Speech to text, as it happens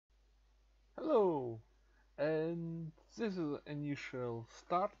Hello, and this is the initial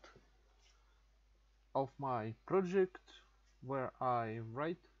start of my project where I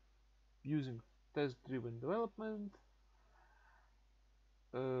write using test-driven development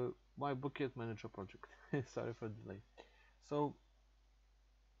my bucket manager project. Sorry for the delay. So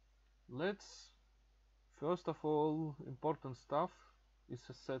let's first of all, important stuff is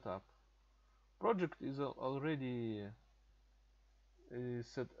a setup. Project is already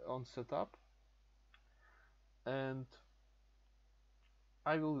set on setup, and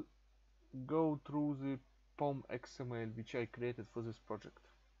I will go through the POM XML which I created for this project.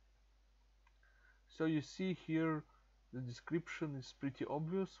 So you see here the description is pretty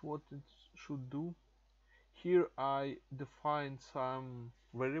obvious what it should do. Here I define some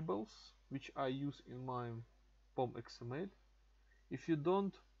variables which I use in my POM XML. If you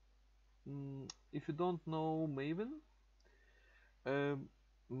don't know Maven,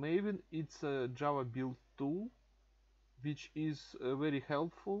 Maven it's a Java build tool which is very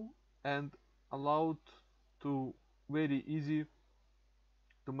helpful and allowed to very easy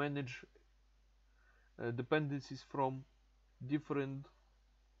to manage dependencies from different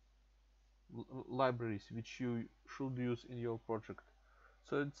libraries which you should use in your project.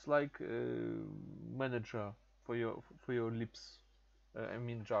 So it's like a manager for your libs, I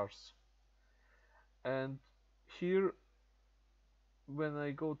mean jars. And here, when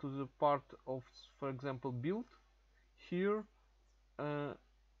I go to the part of, for example, build, here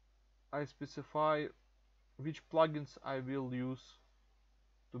I specify which plugins I will use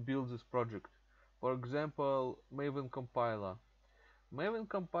to build this project. For example, Maven Compiler. Maven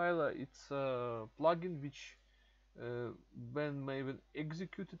Compiler, it's a plugin which when Maven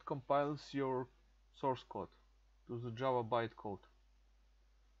executed compiles your source code to the Java bytecode.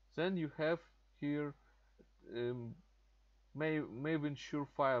 Then you have here Maven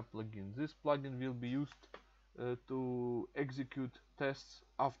Surefire plugin. This plugin will be used to execute tests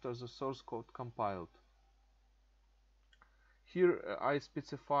after the source code compiled. Here I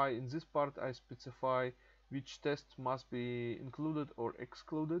specify, in this part I specify which tests must be included or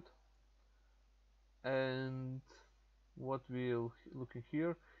excluded. And what we'll looking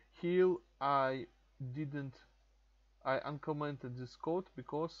here, I uncommented this code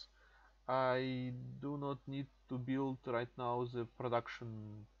because I do not need to build right now the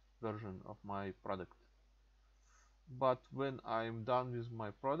production version of my product. But when I'm done with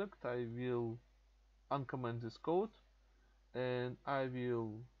my product, I will uncomment this code and I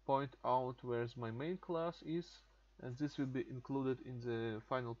will point out where my main class is, and this will be included in the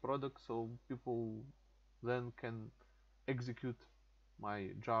final product so people then can execute my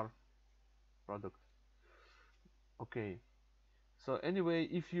jar product. Okay, so anyway,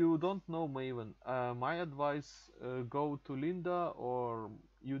 if you don't know Maven, my advice, go to Linda or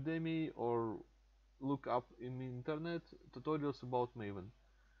Udemy or look up in the internet tutorials about Maven.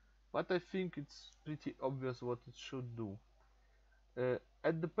 But I think it's pretty obvious what it should do.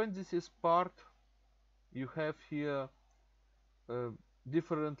 At dependencies part, you have here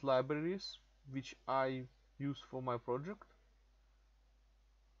different libraries which I use for my project.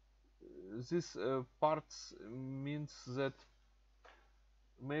 This parts means that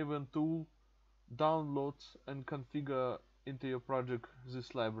Maven tool downloads and configure into your project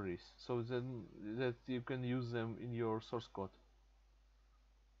these libraries, so then that you can use them in your source code.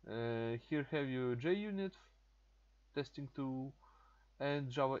 Here have you JUnit, testing tool, and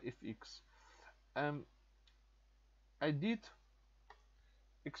JavaFX. I did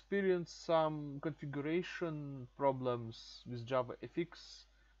experience some configuration problems with JavaFX,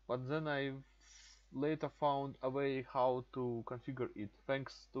 but then I later found a way how to configure it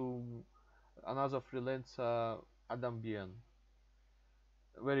thanks to another freelancer, Adam Bien.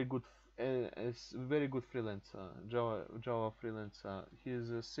 Very good, very good freelancer, Java freelancer. He's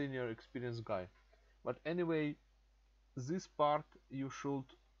a senior experienced guy. But anyway, this part you should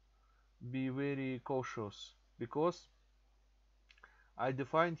be very cautious because I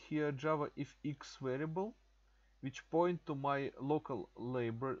defined here JavaFX variable which point to my local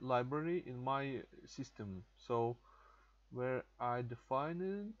library in my system. So where I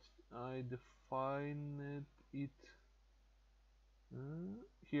define it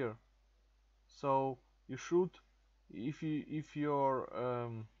here. So you should, if your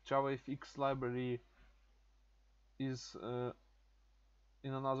JavaFX library is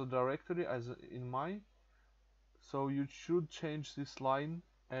in another directory as in mine, so you should change this line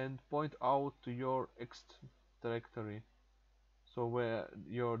and point out to your X directory, so where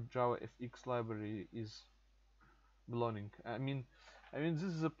your JavaFX library is belonging. I mean this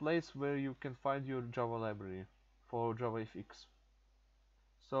is a place where you can find your Java library for JavaFX.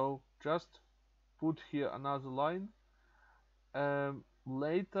 So just put here another line.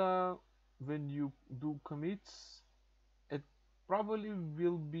 Later, when you do commits, it probably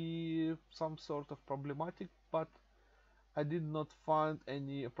will be some sort of problematic, but I did not find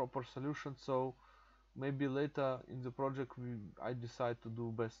any proper solution, so maybe later in the project I decide to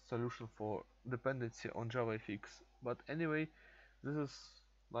do best solution for dependency on JavaFX. But anyway, this is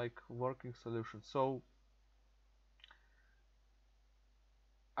like working solution. So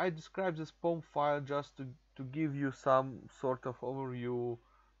I describe this POM file just to give you some sort of overview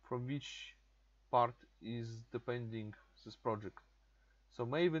from which part is depending this project. So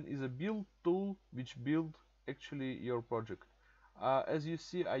Maven is a build tool which build actually your project. As you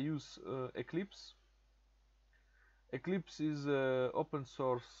see, I use Eclipse. Eclipse is open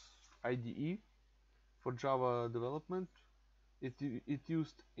source IDE for Java development. It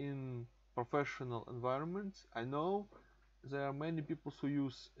used in professional environments. I know there are many people who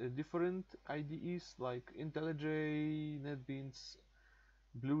use different IDEs like IntelliJ, NetBeans,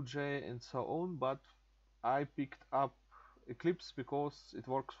 BlueJ, and so on, but I picked up Eclipse because it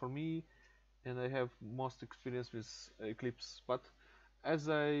works for me and I have most experience with Eclipse. But as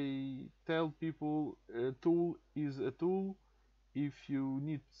I tell people, a tool is a tool. If you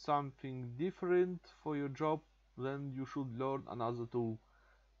need something different for your job, then you should learn another tool.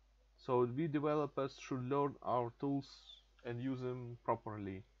 So we developers should learn our tools and use them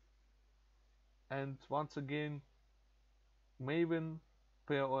properly. And once again, Maven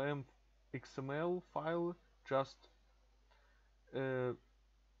POM XML file just uh,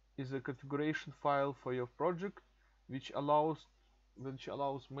 is a configuration file for your project, which allows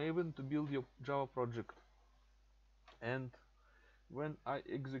Maven to build your Java project. And when I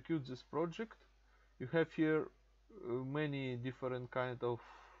execute this project, you have here many different kind of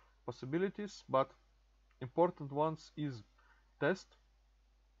possibilities, but important ones is test.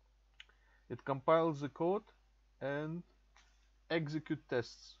 It compiles the code and execute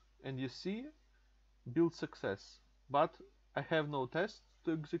tests, and you see build success. But I have no tests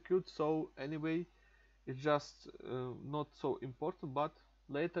to execute, so anyway it's just not so important, but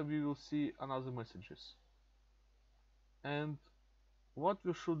later we will see another messages. And what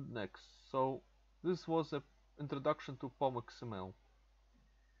we should next? So this was an introduction to POM XML.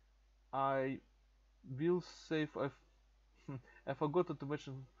 I will save I forgot to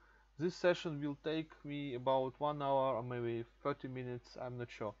mention this session will take me about 1 hour or maybe 30 minutes, I'm not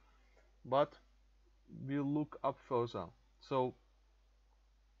sure, but we'll look up further. So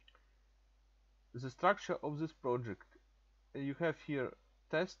the structure of this project, you have here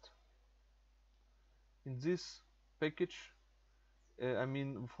test. In this package, I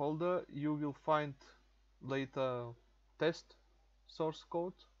mean folder, you will find later test source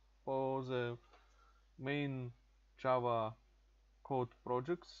code for the main Java code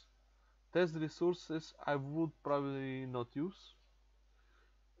projects. Test resources I would probably not use,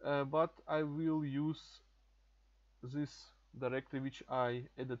 but I will use this directory which I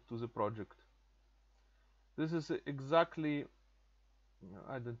added to the project. This is exactly,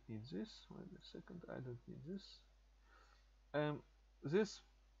 I don't need this, wait a second, I don't need this. This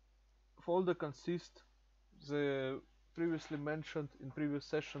folder consists the previously mentioned in previous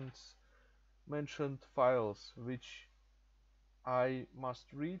sessions mentioned files which I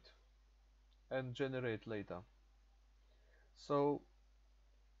must read and generate later. So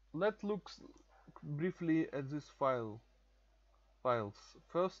let's look briefly at these files.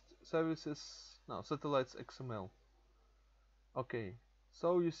 First, services, no, satellites XML. Okay,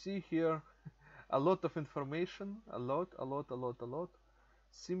 so you see here a lot of information, a lot.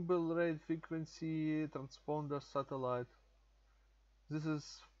 Symbol rate, frequency, transponder, satellite.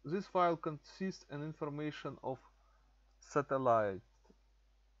 This file consists an information of satellites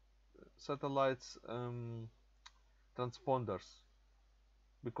transponders,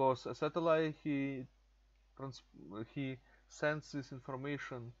 because a satellite he sends this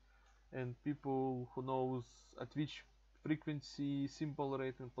information, and people who knows at which frequency, symbol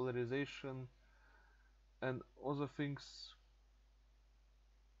rate, and polarization and other things,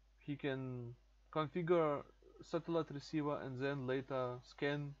 he can configure satellite receiver and then later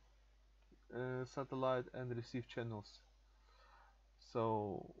scan satellite and receive channels.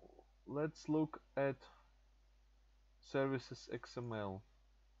 So let's look at services XML.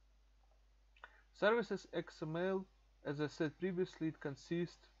 Services XML, as I said previously, it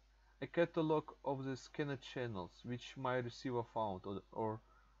consists a catalog of the scanned channels which my receiver found, or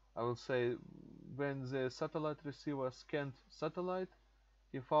I will say when the satellite receiver scanned satellite,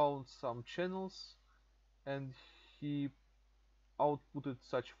 he found some channels and he outputted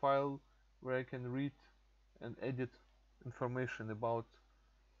such file where I can read and edit information about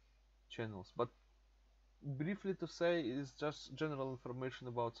channels. But briefly to say is just general information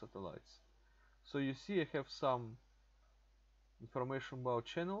about satellites. So you see I have some information about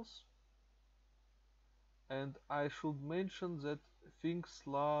channels, and I should mention that things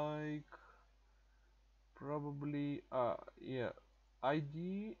like probably yeah,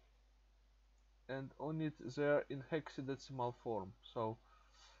 ID, and on it they're in hexadecimal form. So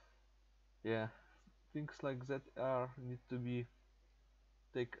yeah, things like that are need to be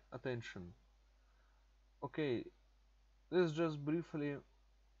take attention. Okay, let's just briefly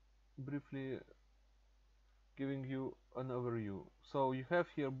giving you an overview. So you have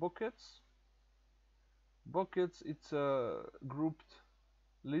here buckets. Buckets, it's a grouped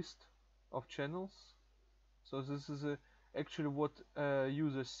list of channels. So this is actually what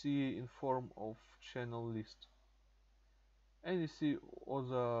users see in form of channel list. And you see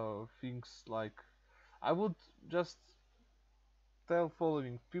other things like, I would just tell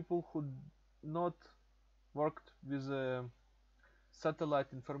following: people who not worked with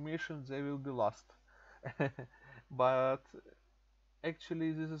satellite information, they will be lost. But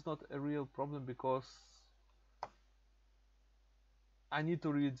actually this is not a real problem, because I need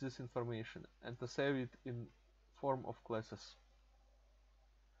to read this information and to save it in form of classes.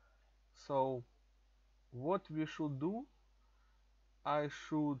 So what we should do, I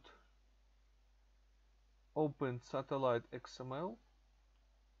should open satellite XML,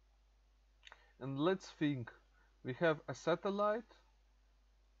 and let's think. We have a satellite,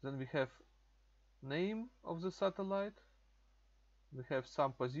 then we have name of the satellite, we have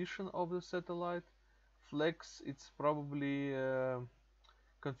some position of the satellite, flex, it's probably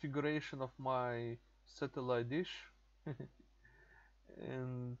configuration of my satellite dish.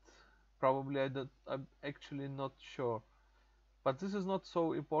 And probably I'm actually not sure, but this is not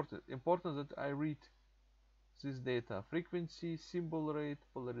so important that I read this data: frequency, symbol rate,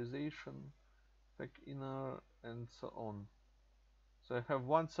 polarization, back inner, and so on. So I have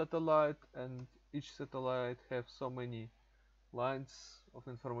one satellite, and each satellite have so many lines of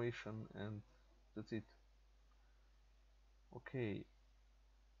information, and that's it. Okay,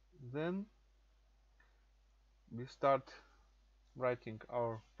 then we start writing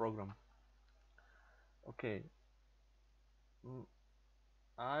our program. Okay,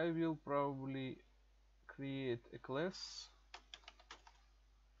 I will probably create a class,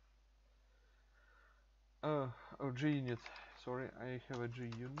 or JUnit. Sorry, I have a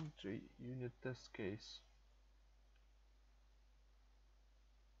JUnit test case.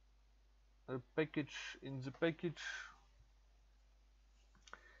 A package, in the package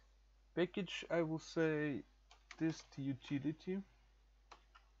I will say test util,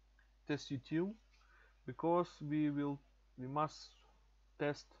 because we must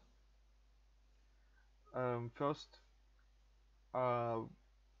test first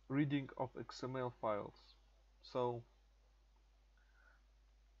reading of XML files. So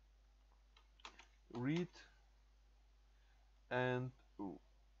read, and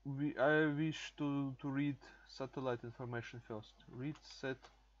I wish to read satellite information first. Read set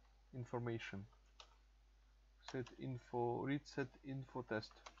information, read set info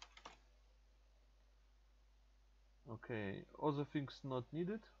test. Okay, other things not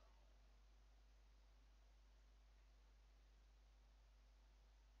needed.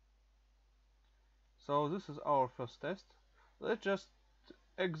 So this is our first test. Let's just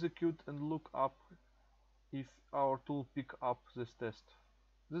execute and look up if our tool pick up this test.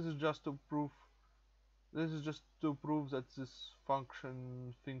 This is just to prove that this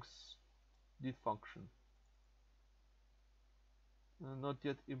function things did function. Not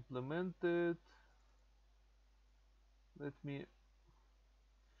yet implemented. Let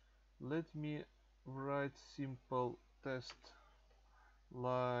me write simple test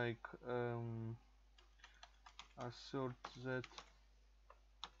like assert that.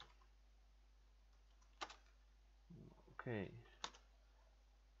 Okay.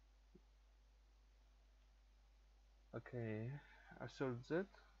 Assert that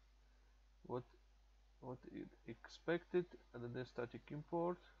what it expected, and then static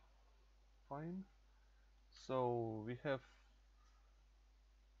import. Fine. So we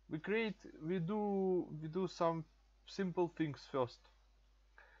do some simple things first.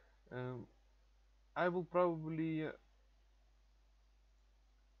 I will probably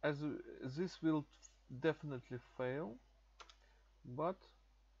as this will definitely fail, but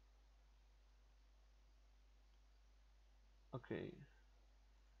okay,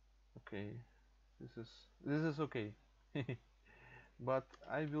 this is okay. But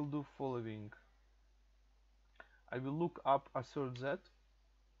I will do following. I will look up assert that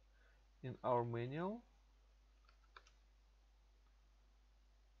in our manual.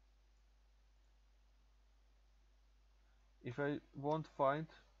 if I won't find,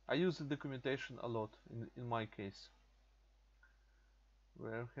 I use the documentation a lot in my case.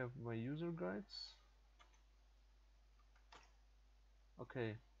 Where I have my user guides.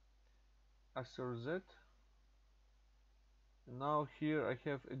 Okay, assert z. And now here I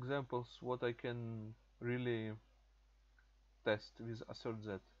have examples what I can really test with assert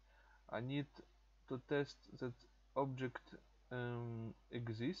z. I need to test that object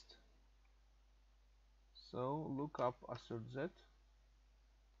exists. So look up assert z.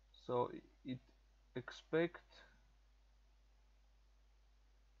 So it expect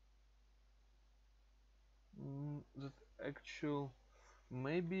that actual.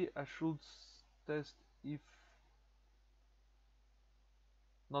 Maybe I should test if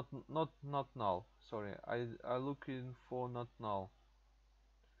not null. Sorry, I looking for not null.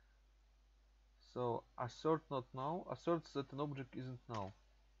 So assert not null asserts that an object isn't null.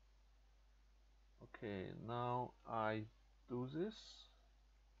 Okay, now I do this.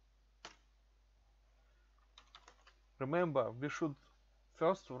 Remember, we should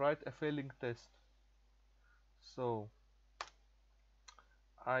first write a failing test. So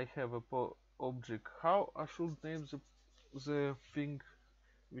I have a object. How I should name the thing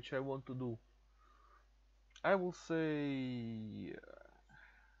which I want to do? I will say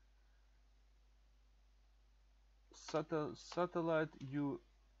satellite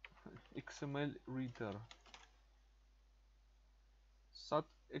XML reader. Sat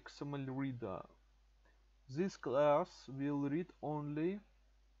XML reader. This class will read only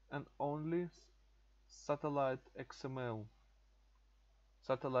and only satellite XML.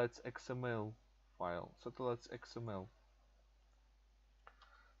 Satellites XML file. Satellites XML.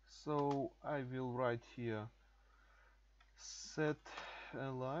 So I will write here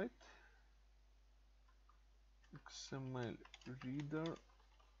satellite XML reader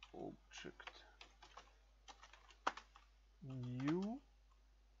object new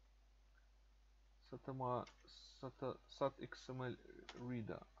sat XML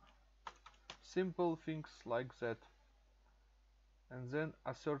reader. Simple things like that. And then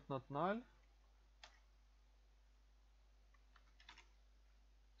assert not null.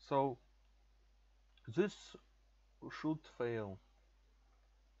 So this should fail.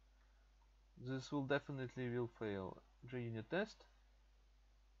 This will definitely will fail. JUnit test.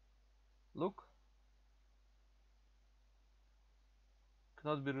 Look.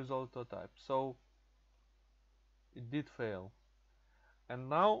 Cannot be resolved to a type. So it did fail. And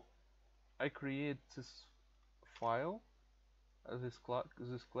now I create this file this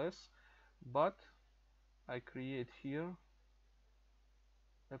class, but I create here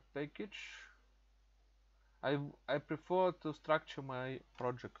a package. I prefer to structure my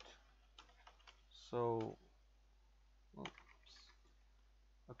project. So oops.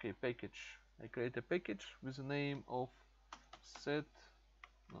 Okay, package. I create a package with the name of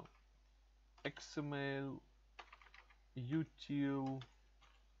XML util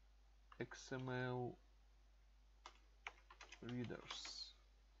XML readers.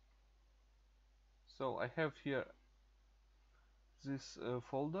 So I have here this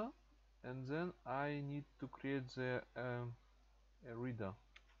folder, and then I need to create the a reader.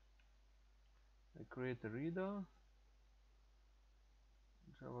 I create a reader,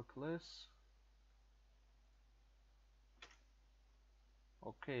 Java class.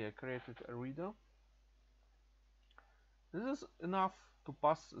 Okay, I created a reader. This is enough to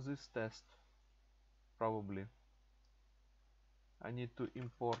pass this test, probably. I need to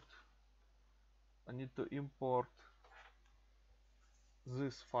import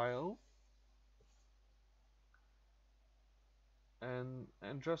this file and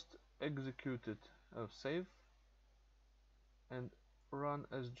just execute it, save and run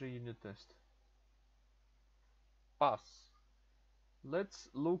as JUnit test. Pass. Let's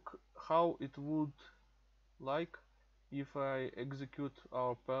look how it would like if I execute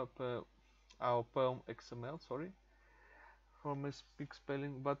our perm XML. Sorry for misspeak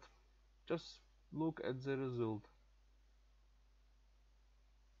spelling, but just look at the result.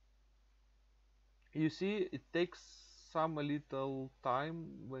 You see, it takes some a little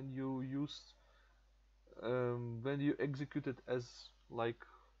time when you use when you execute it as like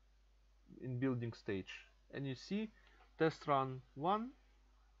in building stage, and you see test run 1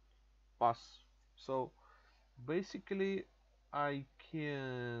 pass. So basically I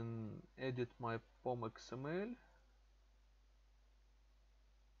can edit my POM XML.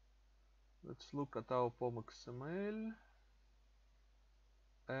 Let's look at our POM XML,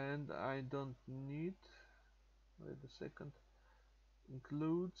 and I don't need, wait a second,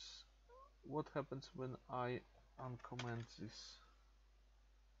 includes what happens when I uncomment this.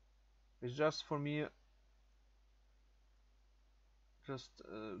 It's just for me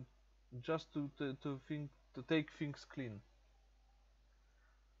just to take things clean.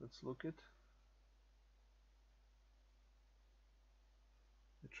 Let's look it.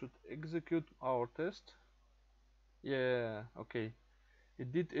 It should execute our test. Yeah, okay.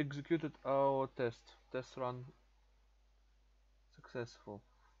 It did executed our test. Test run successful.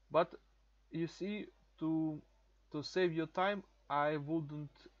 But you see, to save your time, I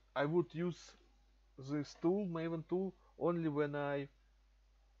would use this tool, Maven tool, only when I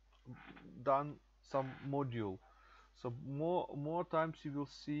done some module. So more times you will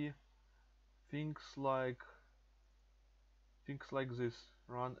see things like this: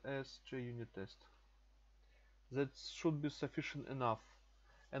 run as JUnit test. That should be sufficient enough.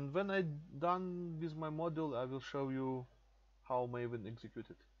 And when I done with my module, I will show you how Maven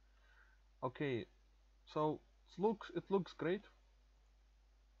executed. Okay, so it looks great,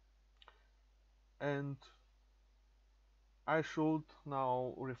 and I should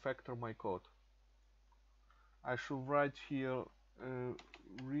now refactor my code. I should write here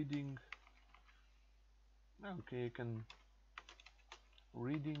reading. Okay, I can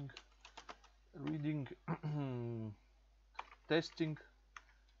reading testing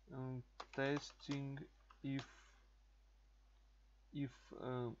testing if if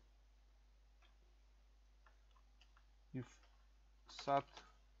uh, if sat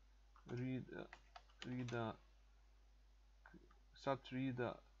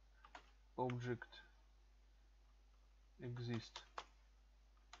reader object exists.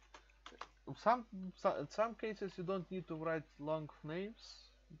 Some cases you don't need to write long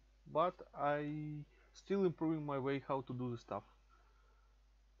names, but I still improving my way how to do the stuff.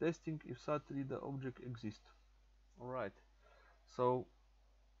 Testing if sat reader object exists. Alright, so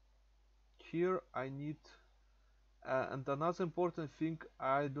here I need and another important thing,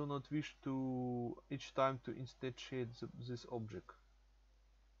 I do not wish to each time to instantiate this object,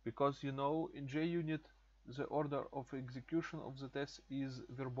 because you know in JUnit the order of execution of the test is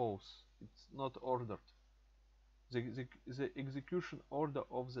verbose, it's not ordered. The execution order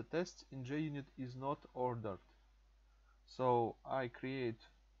of the test in JUnit is not ordered. So I create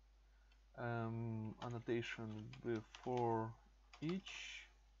annotation before each,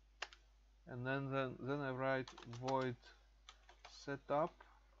 and then I write void setup,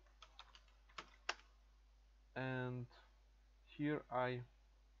 and here I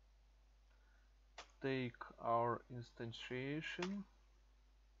take our instantiation,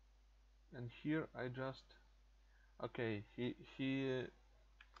 and here I just okay he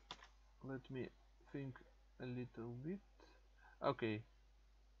let me think a little bit. Okay,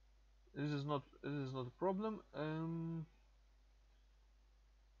 this is not a problem,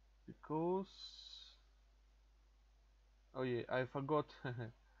 because oh yeah, I forgot.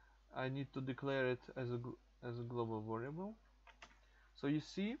 I need to declare it as a global variable. So you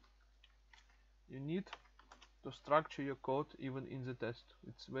see, you need to structure your code even in the test.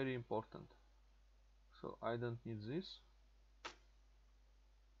 It's very important. So I don't need this.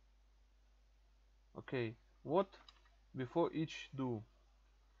 Okay, what before each do?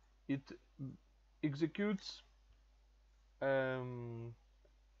 It executes um,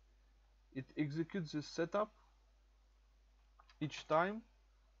 this setup each time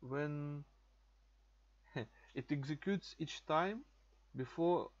when it executes each time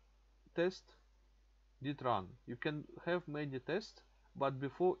before test did run. You can have many tests, but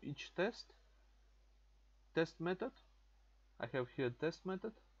before each test method, I have here test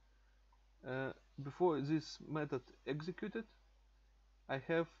method, before this method executed, I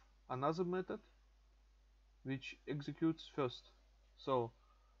have another method which executes first. So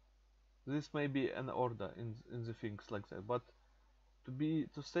this may be an order in the things like that, but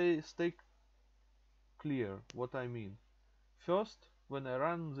to stay clear what I mean. First, when I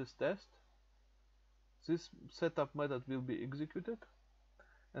run this test, this setup method will be executed,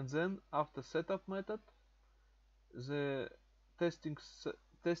 and then after setup method, the testing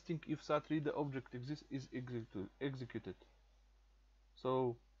if that reader object exists is executed.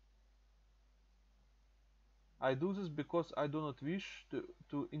 So I do this because I do not wish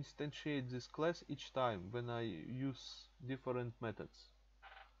to instantiate this class each time when I use different methods.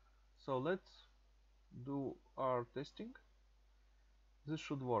 So let's do our testing. This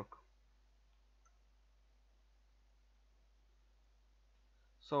should work.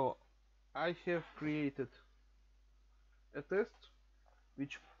 So I have created a test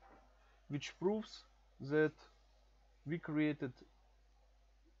which proves that we created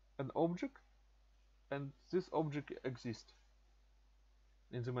an object and this object exists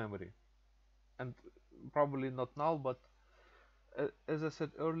in the memory, and probably not null, but as I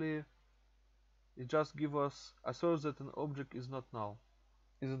said earlier, It just gives us assert that an object is not null,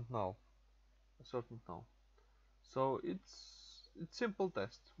 isn't null, assert not null. So it's simple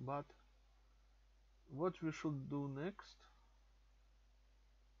test, but what we should do next?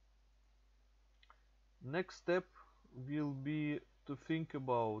 Next step will be to think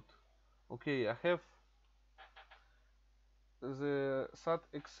about, okay, I have the SAT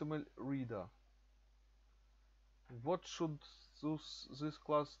XML reader. What should this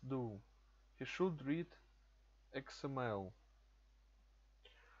class do? He should read XML,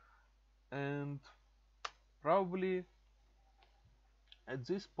 and probably at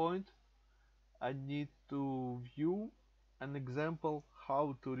this point I need to view an example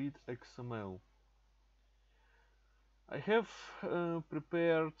how to read XML. I have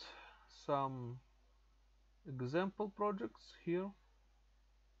prepared some example projects here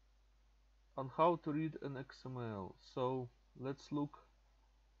on how to read an XML. So let's look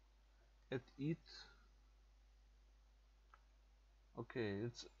at it. Okay,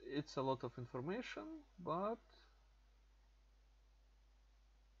 it's a lot of information, but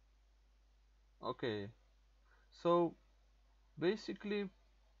okay. So basically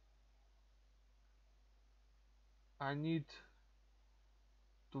I need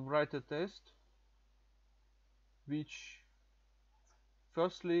to write a test which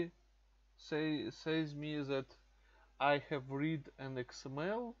firstly says me that I have read an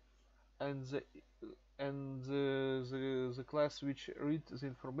XML and the class which reads the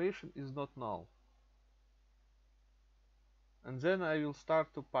information is not null. And then I will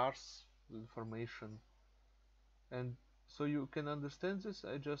start to parse the information. And so you can understand this,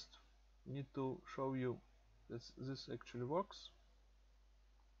 I just need to show you that this actually works.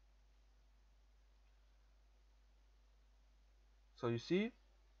 So you see,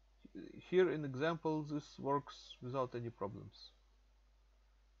 here in example, this works without any problems.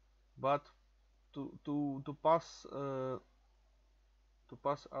 But to pass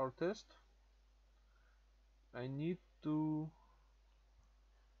our test, I need to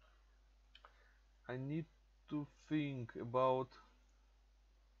think about,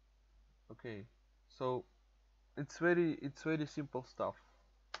 okay, so it's very simple stuff.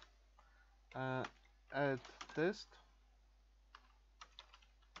 Add test,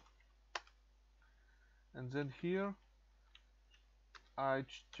 and then here I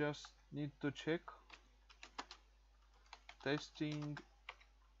just need to check testing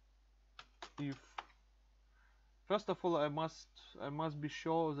if, first of all, I must be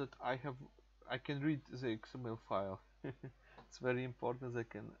sure that I can read the XML file. It's very important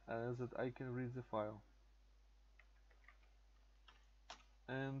that I can read the file,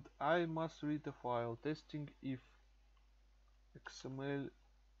 and I must read the file testing if XML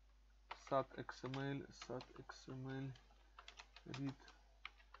sat XML read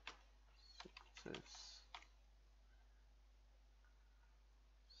success.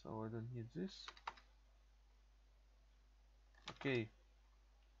 So I don't need this. Okay.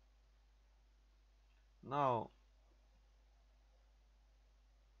 Now,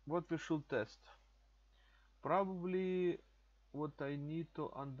 what we should test? Probably what I need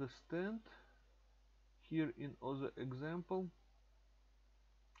to understand here in other example.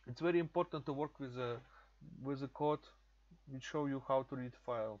 It's very important to work with a code which show you how to read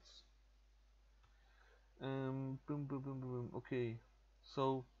files. Boom, boom, boom, boom. Okay,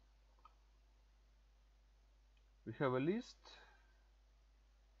 so we have a list.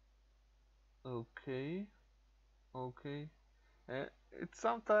 Okay, okay. It's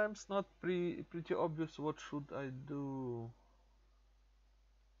sometimes not pretty obvious what should I do.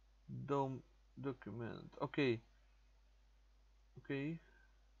 DOM document. Okay, okay,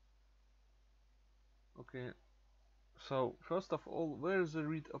 okay. So first of all, where is the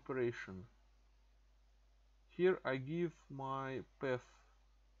read operation? Here I give my path,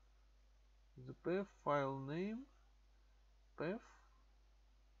 the path file name, path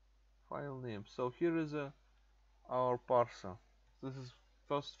file name. So here is our parser. This is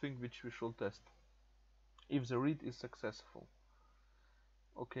first thing which we should test if the read is successful.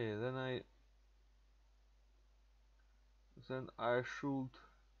 Okay, then I should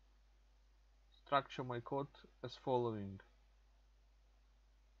structure my code as following.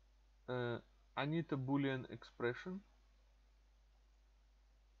 I need a boolean expression.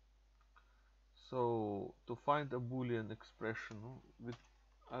 So to find a boolean expression,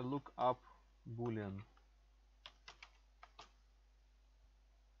 I look up boolean,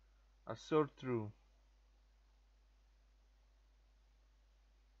 assert true.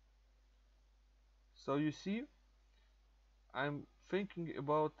 So you see, I'm thinking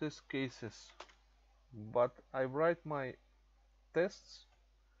about these cases, but I write my tests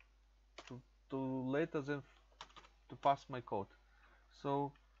to later then to pass my code.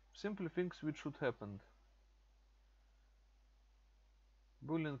 So simply things which should happen.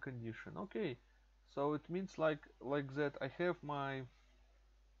 Boolean condition. Okay, so it means like that. I have my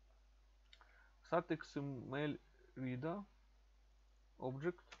start XML reader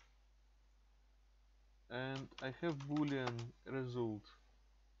object, and I have Boolean result,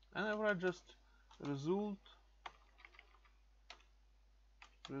 and I write just result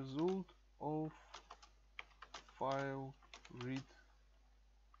of file read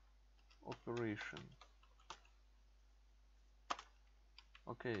operation.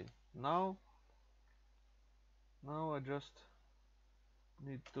 Okay, now I just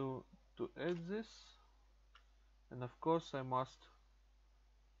need to add this, and of course I must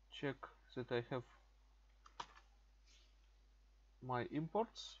check that I have my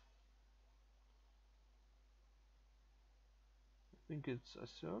imports. I think it's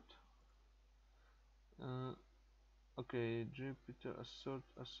assert. Okay, Jupyter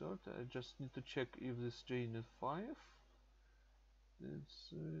assert. I just need to check if this JNet 5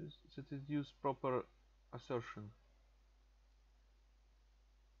 that it use proper assertion.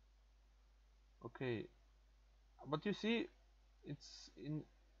 Okay, but you see, it's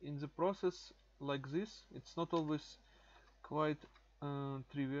in the process like this. It's not always quite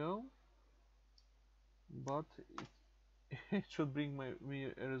trivial, but it should bring me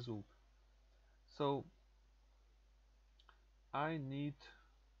a result. So I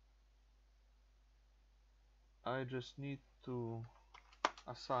just need to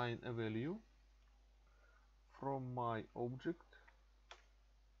assign a value from my object,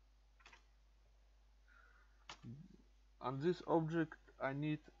 and this object I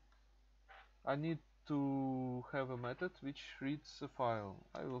need to have a method which reads a file.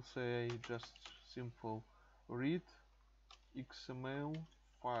 I will say just simple read XML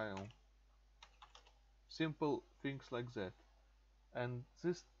file, simple things like that, and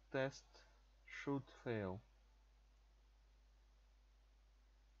this test should fail.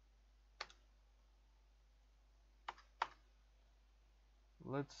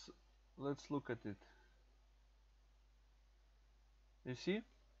 Let's look at it. You see,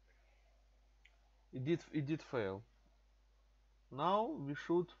 it did fail. Now we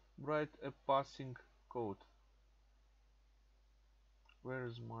should write a passing code. Where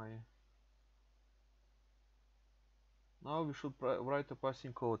is my... Now we should write a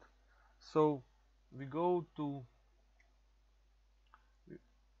passing code. So we go to,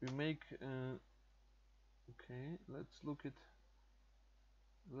 we make okay, let's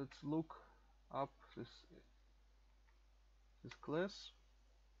look up this class.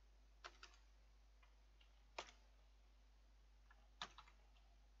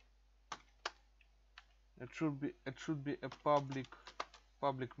 It should be a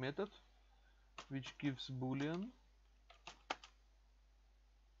public method which gives boolean.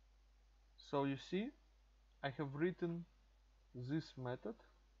 So you see, I have written this method.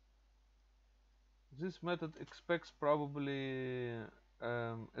 This method expects probably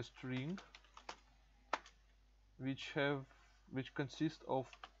a string which consists of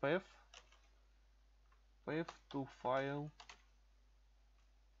path to file,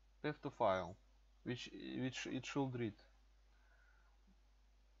 which it should read.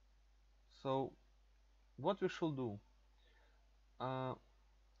 So what we should do,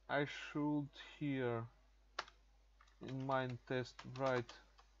 I should here in main test write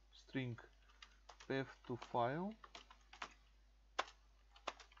string path to file,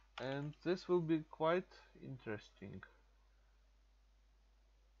 and this will be quite interesting.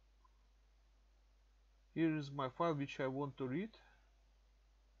 Here is my file which I want to read,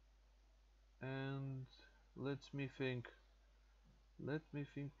 and let me think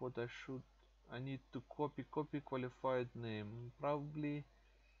what I need to copy qualified name. Probably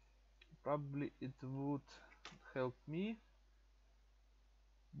it would help me,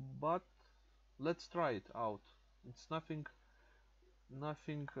 but let's try it out. It's nothing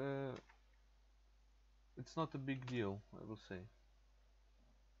it's not a big deal, I will say.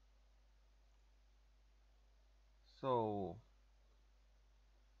 So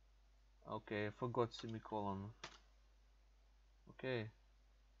okay, I forgot semicolon. Okay,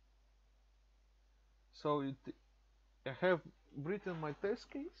 so I have written my test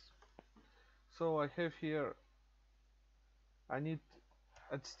case. So I have here,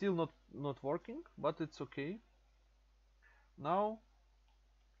 it's still not working, but it's okay. Now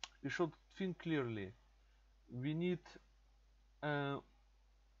we should think clearly. We need,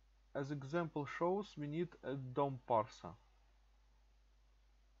 as example shows, we need a DOM parser.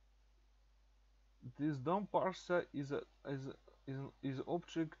 This DOM parser is is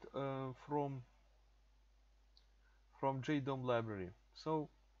object from JDOM library. So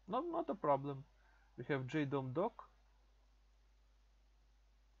not a problem. We have JDOM doc,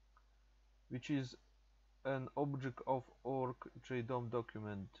 which is an object of org JDOM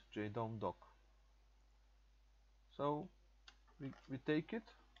document JDOM doc. So we take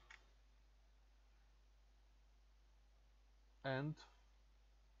it and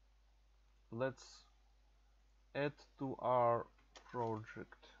let's add to our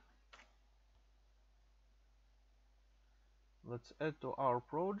project. Let's add to our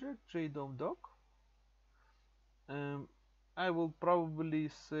project JDOM doc. I will probably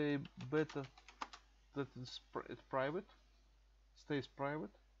say better that it's private, stays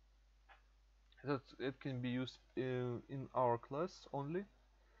private. That it can be used in our class only.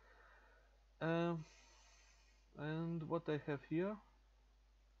 And what I have here,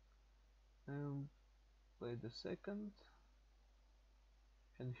 wait a second,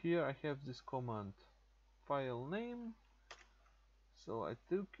 and here I have this command file name. So I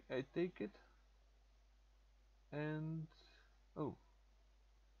take it and oh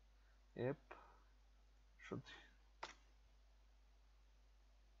yep, should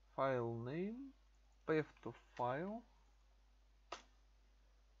file name, path to file.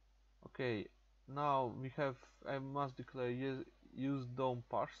 Okay, now we have, I must declare use DOM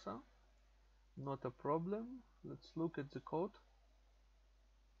parser, not a problem. Let's look at the code.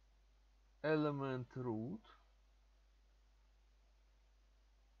 Element root,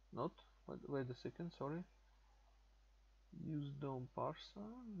 not, wait a second, sorry. Use DOM parser,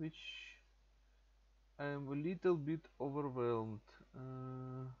 which I am a little bit overwhelmed.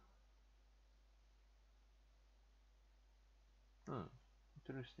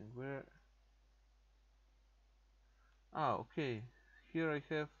 Interesting. Where? Okay. Here I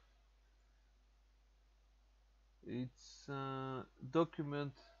have. It's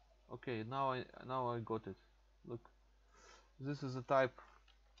document. Okay, now I got it. Look, this is the type.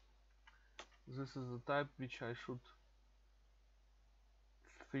 This is the type which I should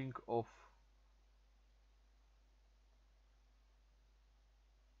think of.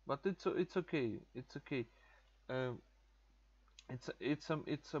 But it's okay. It's okay. Um, it's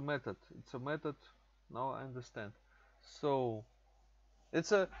a method. It's a method. Now I understand. So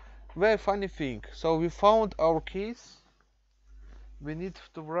it's a very funny thing. So we found our case. We need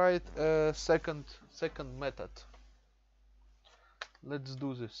to write a second method. Let's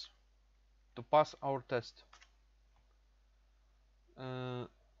do this to pass our test.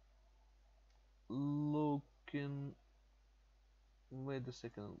 Looking. Wait a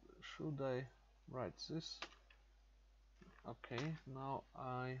second. Should I write this? Okay. Now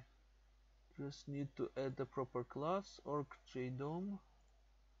I just need to add the proper class org JDOM.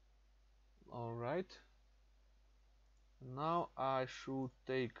 All right. Now I should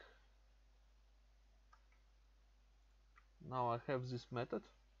take. Now I have this method.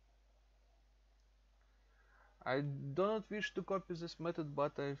 I do not wish to copy this method,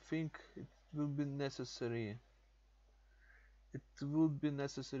 but I think it will be necessary. It will be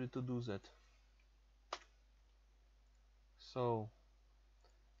necessary to do that. So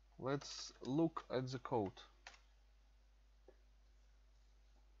let's look at the code.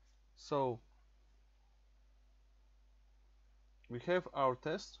 So we have our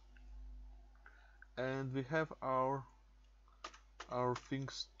test and we have our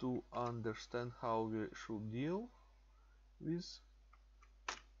things to understand how we should deal with.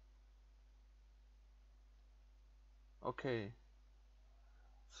 Okay,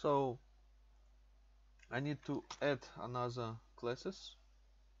 so I need to add another classes.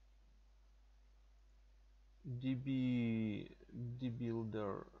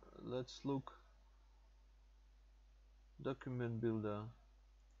 dbuilder. Let's look. Document builder.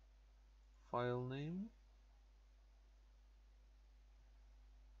 File name.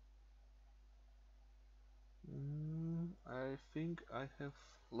 I think I have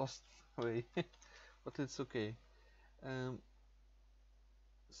lost my way, but it's okay.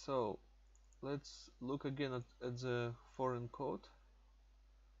 So let's look again at the foreign code.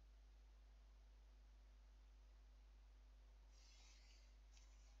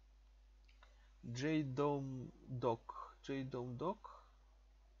 JDOM doc.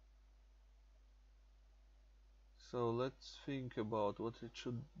 So let's think about what it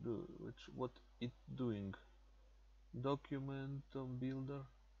should do, what it doing. Document builder.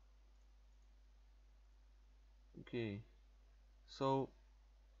 Okay, so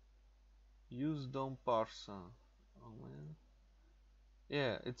use DOM parser. Oh man,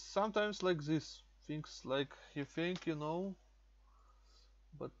 yeah, it's sometimes like this. Things like you think you know,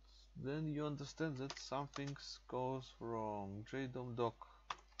 but then you understand that something goes wrong. JDOM doc.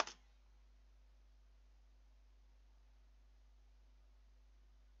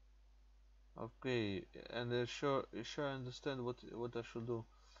 Okay, and sure I understand what I should do,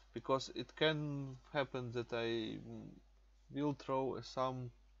 because it can happen that I will throw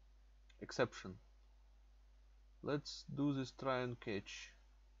some exception. Let's do this try and catch.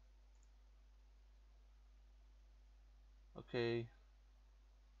 Okay,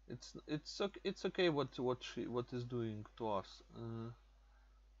 it's okay what is doing to us.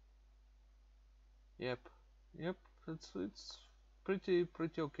 Yep, yep, it's pretty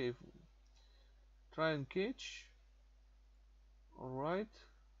okay. Try and catch. All right.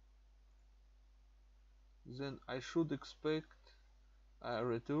 Then I should expect a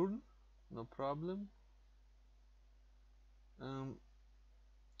return, no problem. Um,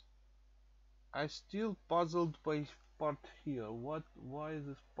 I still puzzled by part here. Why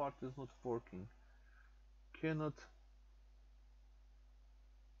this part is not working? Cannot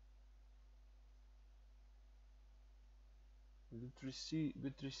with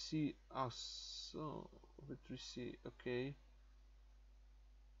us. So with receive. Okay.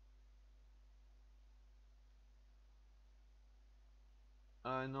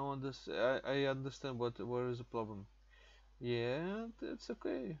 I know this. I understand where is the problem. Yeah, it's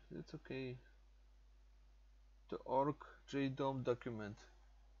okay. It's okay. The org JDOM document.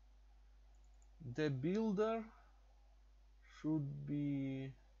 The builder should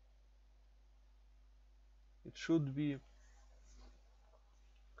be. It should be.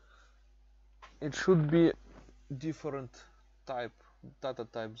 It should be different type data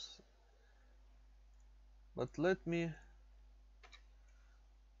types. But let me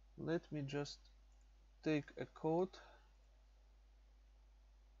just take a code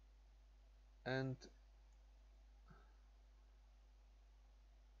and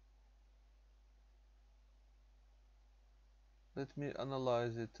let me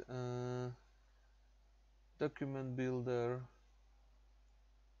analyze it. Document builder.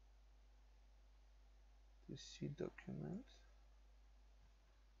 You see document.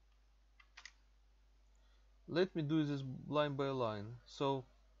 Let me do this line by line. So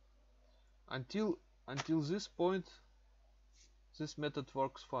until this point, this method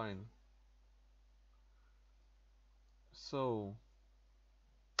works fine. So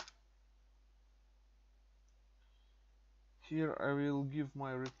here I will give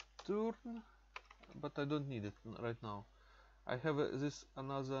my return, but I don't need it right now. I have this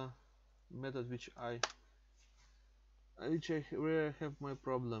another method where I have my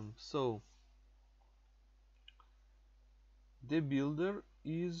problem. So the builder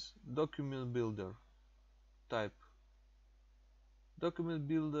is document builder type. Document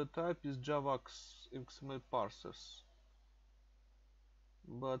builder type is Java XML parsers.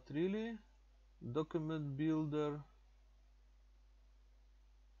 But really, document builder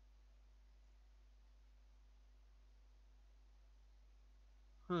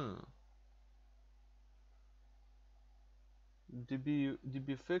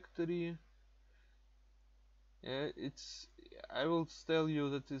DB factory. Yeah, it's. I will tell you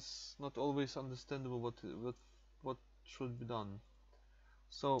that it's not always understandable what should be done.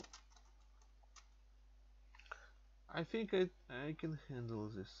 So I think I can handle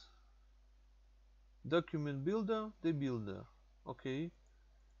this. Document builder, the builder. Okay.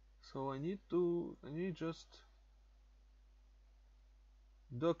 So I need just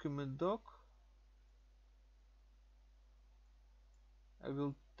document doc. I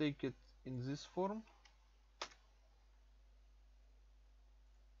will take it in this form.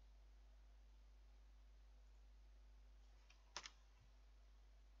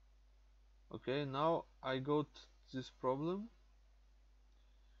 Okay, now I got this problem.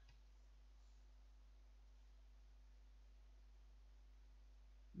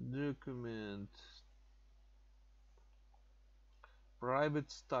 Document private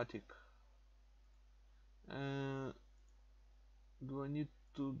static. Do I need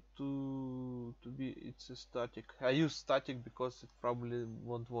to be? It's a static. I use static because it probably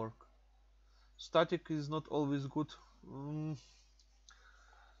won't work. Static is not always good.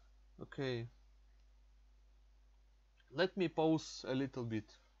 Okay, let me pause a little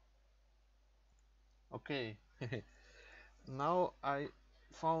bit. Okay. Now I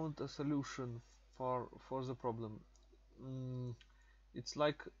found a solution for the problem. It's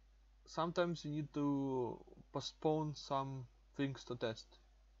like sometimes you need to postpone some things to test.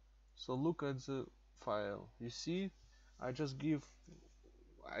 So look at the file. You see, I just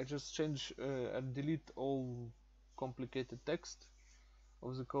change and delete all complicated text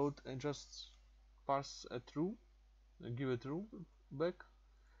of the code and just pass a true, give a true back.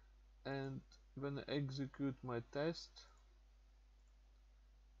 and when I execute my test,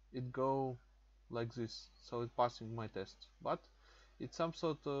 it go like this, so it's passing my test. But it's some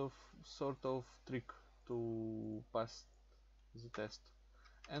sort of trick to pass the test,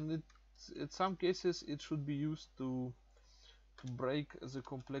 and in some cases it should be used to break the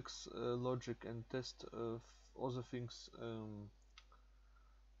complex logic and test other things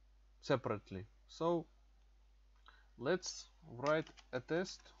separately. So let's write a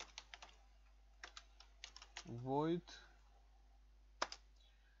test void.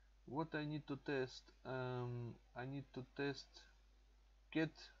 What I need to test? I need to test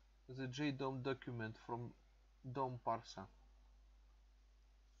get the JDOM document from DOM parser.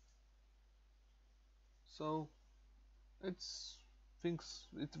 So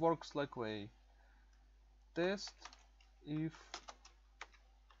it works like way. Test if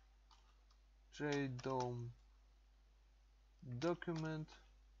JDOM document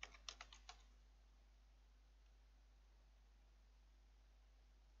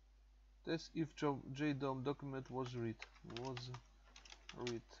test if JDOM document was read.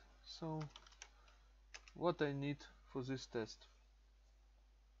 So what I need for this test?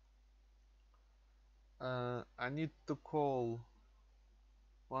 I need to call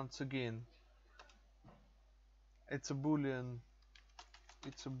once again. It's a boolean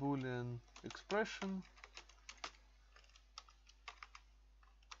expression,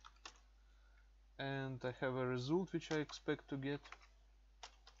 and I have a result which I expect to get.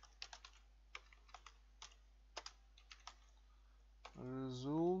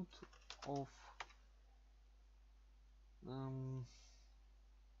 Result of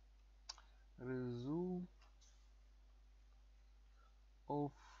result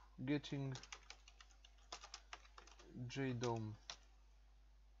of getting JDOM.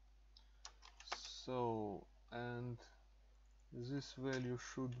 So, and this value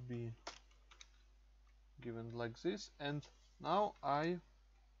should be given like this, and now I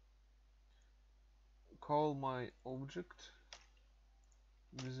call my object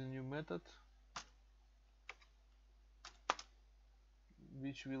with a new method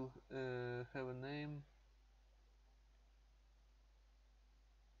which will have a name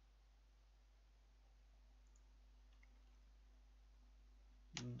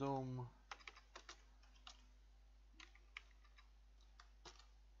DOM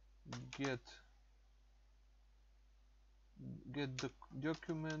get the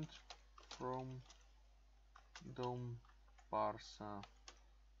document from DOM parser.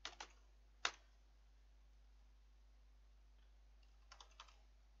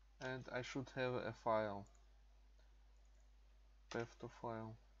 And I should have a file, path to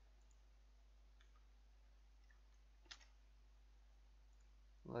file,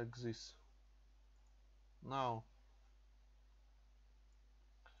 like this. Now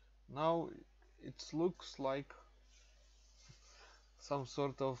it looks like some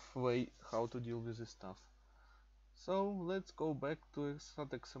sort of way how to deal with this stuff. So let's go back to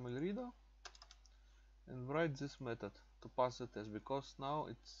XML reader and write this method to pass the test, because now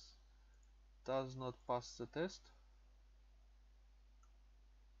it does not pass the test,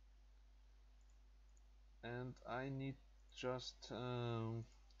 and I need just to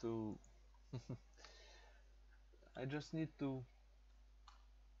I just need to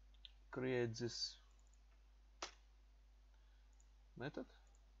create this method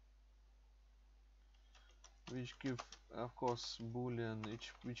which give, of course, boolean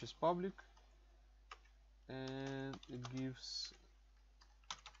which is public, and it gives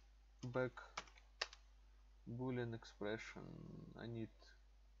back boolean expression. I need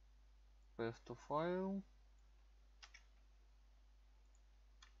path to file,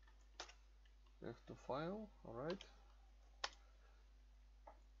 alright,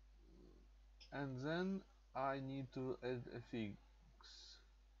 and then I need to add a fix.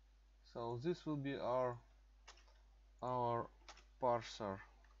 So this will be our parser,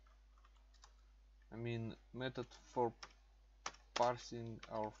 I mean method for parsing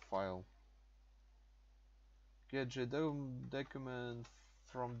our file. Get JDOM document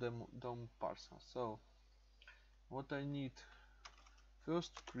from the DOM parser. So what I need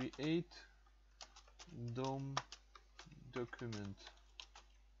first, create DOM document,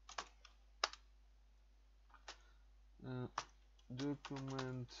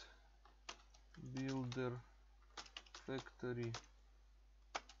 document builder factory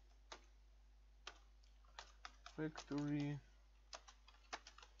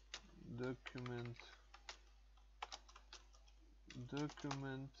document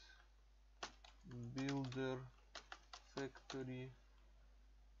builder factory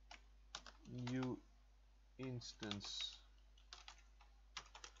new instance.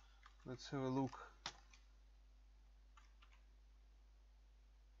 Let's have a look.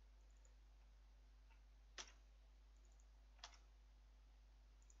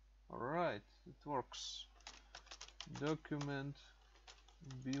 Alright, it works. Document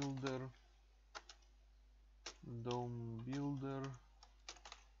builder, DOM builder.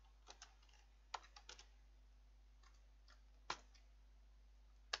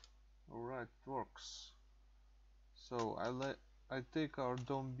 Alright, it works. So I take our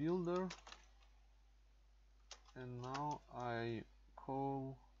DOM builder and now I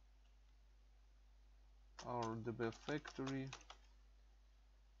call our DB factory,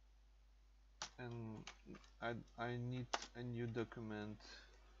 and I need a new document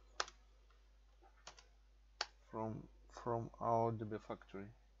from our DB factory.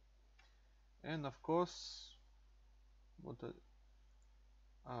 And of course,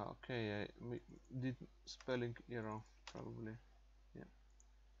 okay, I did spelling error probably. Yeah.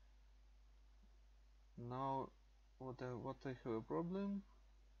 Now what I have a problem.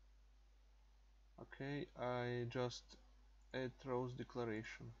 Okay, I just add throws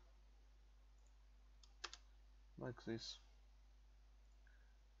declaration like this.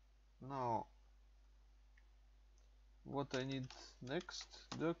 Now what I need next,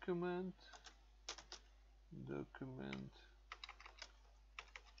 document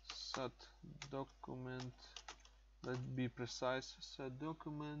set document, let's be precise, set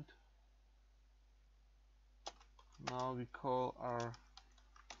document. Now we call our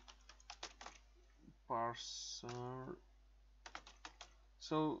parser.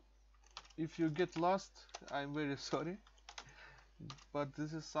 So if you get lost, I'm very sorry, but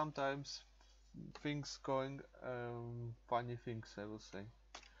this is sometimes things going funny things, I will say.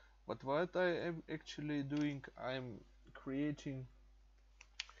 But what I am actually doing, I'm creating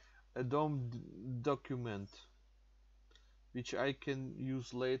a DOM document which I can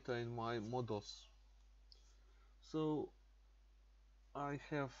use later in my models. So I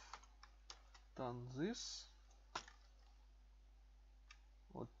have done this.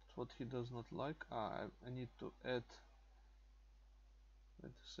 What he does not like. I need to add.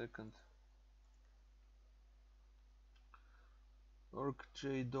 Wait a second.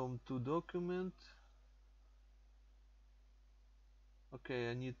 org.jdom2 document. Okay,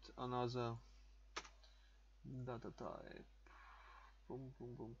 I need another data type. Boom,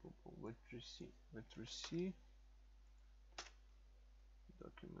 boom, boom, boom, boom. Let3c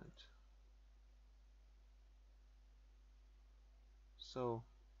document. So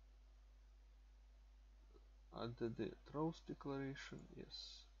add the throws declaration.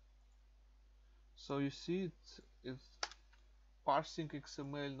 Yes. So you see, it's parsing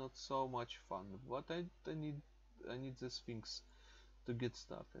XML not so much fun, but I need these things to get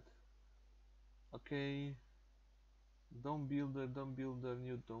started. Okay, DOM builder,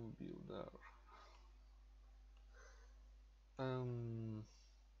 new DOM builder.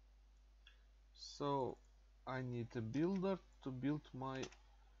 So I need a builder to build my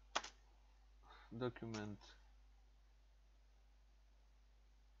document.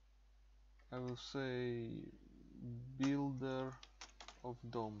 I will say builder of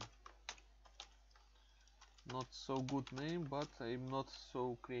DOM. Not so good name, but I'm not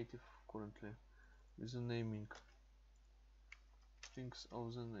so creative currently with the naming things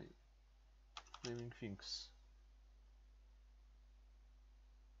of the naming things.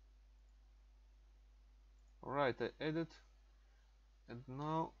 Alright, I added, and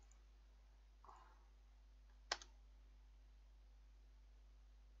now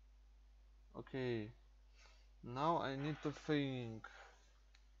okay, now I need to think.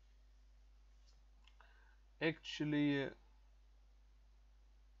 Actually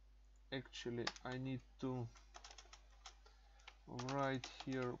I need to write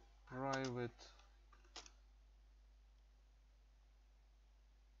here private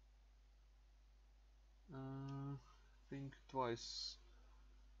think twice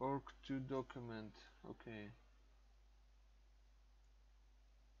org2 document. Okay,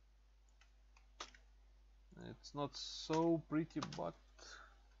 it's not so pretty, but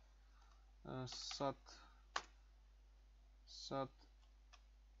sat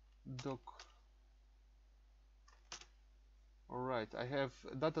doc. Alright, I have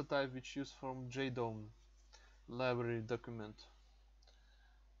a data type which is from JDOM library document.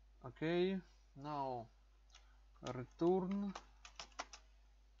 Okay, now return,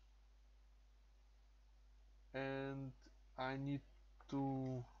 and I need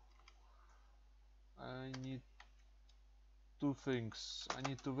two things. I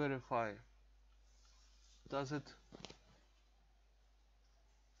need to verify, does it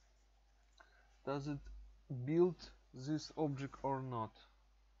build this object or not.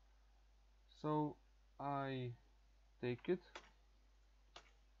 So I take it.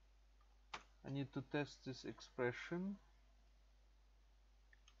 I need to test this expression.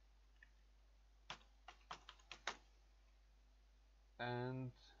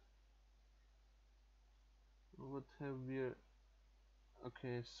 And what have we?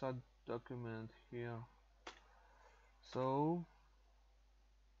 Okay, sub document here. So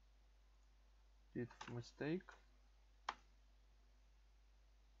did mistake,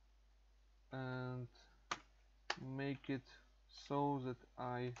 and make it so that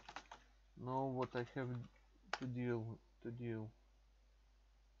I know what I have to deal.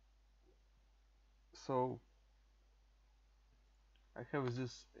 So I have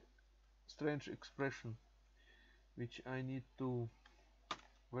this strange expression which I need to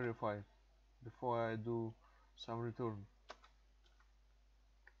verify before I do some return.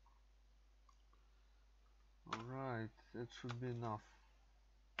 Alright, that should be enough.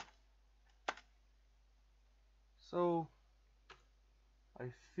 So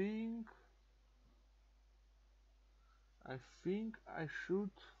I think I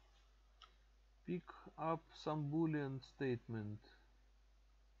should pick up some boolean statement.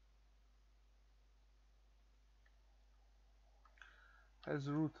 As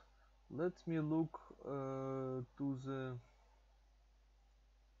root, let me look to the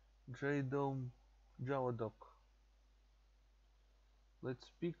JDOM Java doc.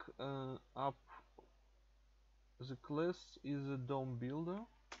 Let's pick up the class is a DOM builder.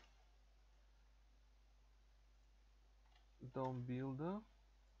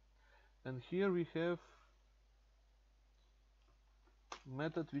 And here we have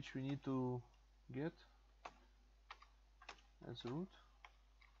method which we need to get as root.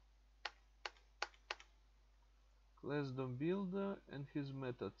 Class DOM builder and his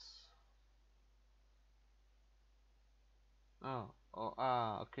methods.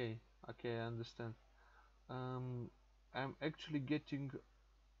 Okay, I understand. I'm actually getting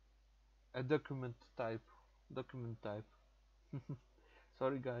a document type.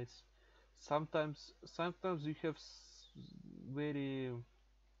 Sorry guys. Sometimes you have very,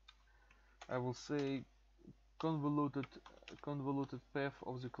 I will say, convoluted path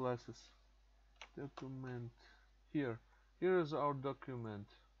of the classes. Document here. Here is our document.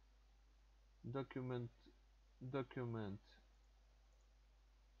 Document.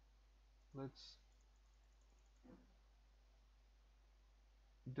 Let's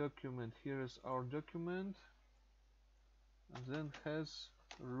document. Here is our document. And then has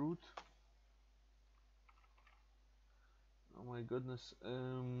root. Oh my goodness.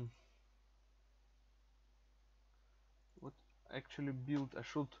 What actually build? I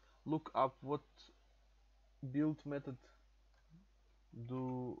should look up what build method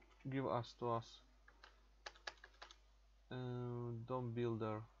do give us to us. DOM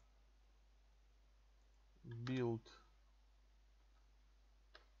builder build.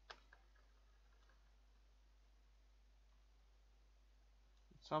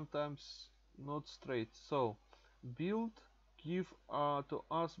 Sometimes not straight. So build give to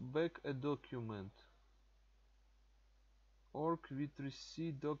us back a document. Org with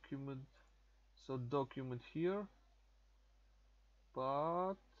receive document. So document here,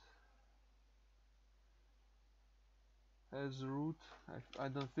 but has root. I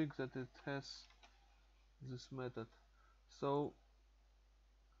don't think that it has this method. So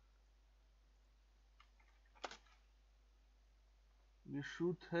we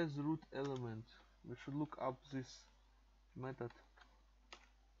should has root element. We should look up this method.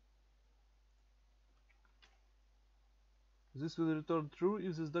 This will return true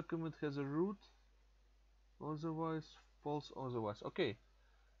if this document has a root, otherwise false otherwise. Okay,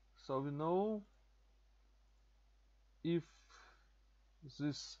 so we know if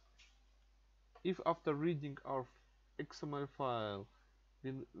this, if after reading our XML file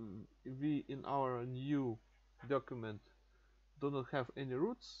we in our new document do not have any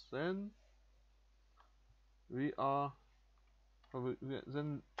roots, then we are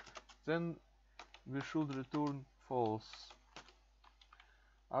then we should return false,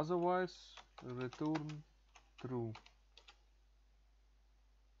 otherwise return true.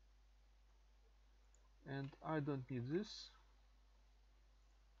 And I don't need this,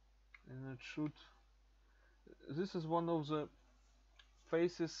 and it should, this is one of the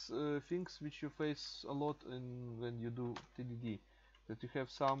things which you face a lot in when you do TDD, that you have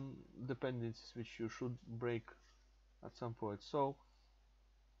some dependencies which you should break at some point. So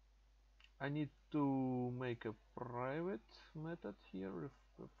I need to make a private method here,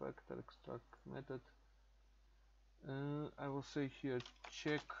 refactor extract method. I will say here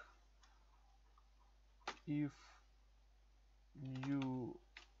check if new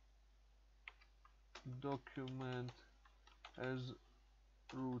document as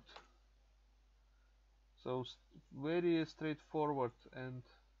root. So very straightforward, and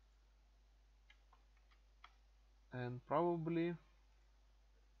probably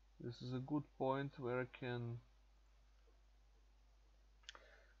this is a good point where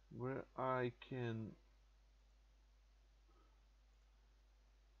I can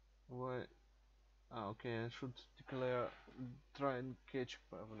why okay, I should declare try and catch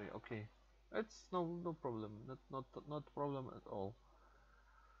probably. Okay, that's no problem, not problem at all.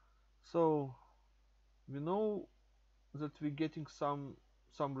 So we know that we're getting some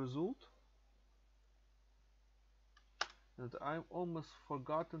result, and I'm almost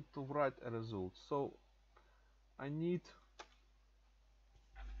forgotten to write a result. So I need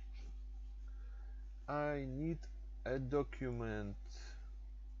a document.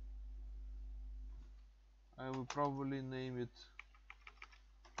 I will probably name it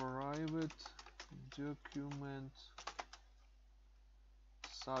private document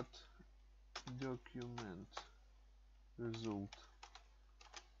sat document result.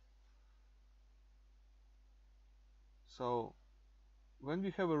 So when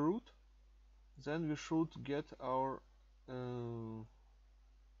we have a root, then we should get our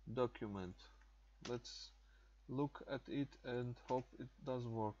document. Let's look at it and hope it does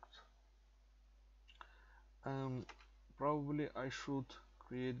work. Probably I should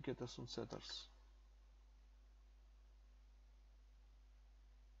create getters and setters.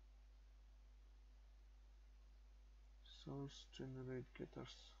 Source generate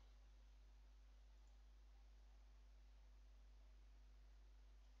getters.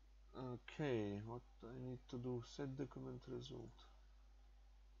 Okay, what I need to do? Set document result.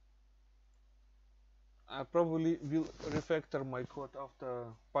 I probably will refactor my code after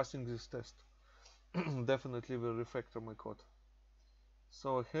passing this test. Definitely will refactor my code.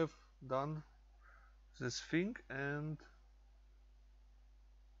 So I have done this thing, and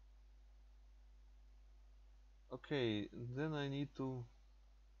okay, then I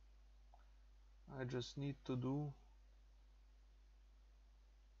just need to do,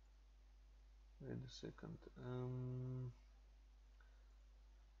 wait a second,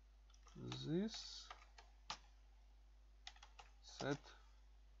 this set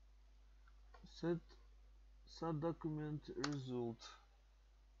set document result,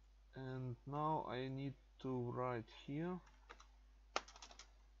 and now I need to write here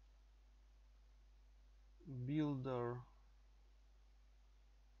builder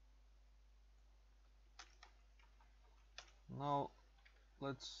now.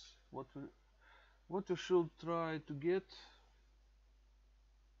 Let's what we should try to get.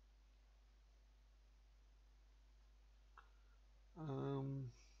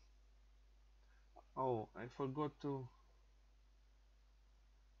 Oh, I forgot to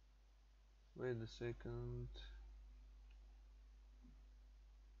wait a second.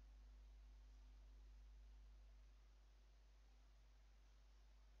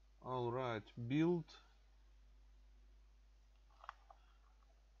 All right, build.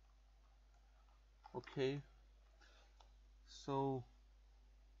 Okay, so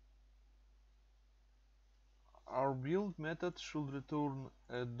our build method should return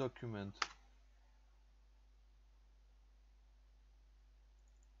a document.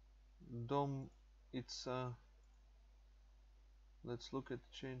 DOM, it's let's look at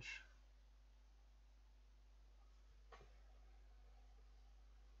change.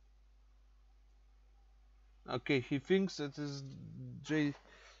 Okay, he thinks it is J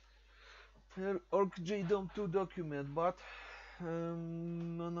org jdom2 document, but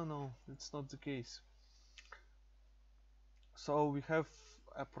no, it's not the case. So we have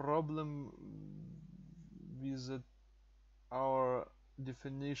a problem with our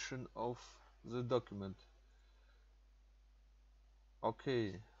definition of the document.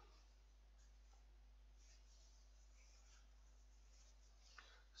 Okay,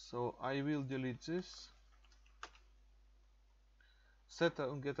 so I will delete this. Setter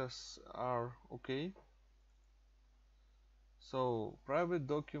and getters are okay. So private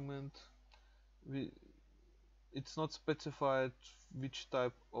document, it's not specified which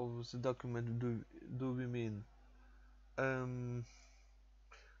type of the document do we mean.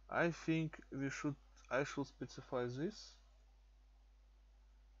 I think I should specify this,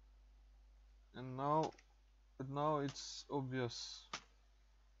 and now it's obvious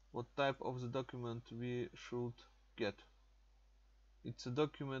what type of the document we should get. It's a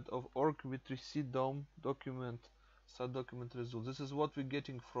document of org with receipt DOM document document result. This is what we're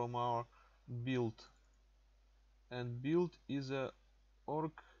getting from our build, and build is a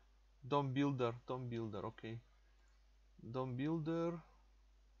org DOM builder. Okay, DOM builder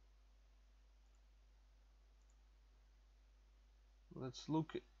let's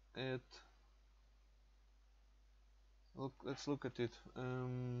look at let's look at it.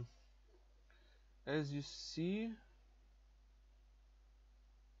 As you see,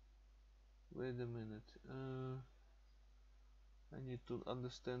 wait a minute. I need to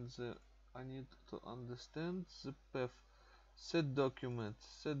understand the path. Set document.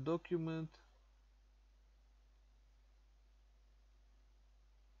 Set document.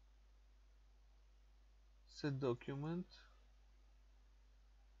 Set document.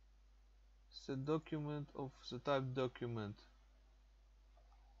 Set document of the type document.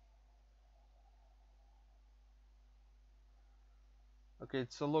 Okay,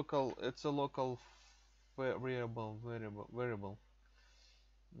 it's a local variable.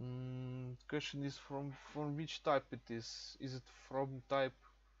 Question is from which type it is. Is it from type?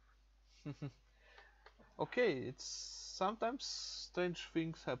 Okay, it's sometimes strange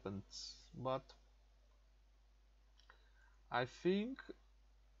things happens, but I think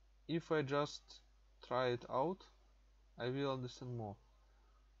if I just try it out, I will understand more.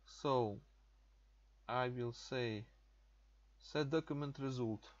 So I will say set document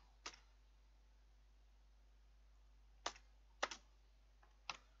result,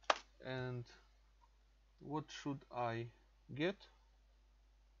 and what should I get?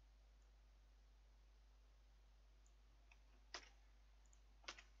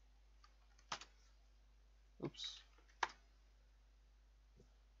 Oops.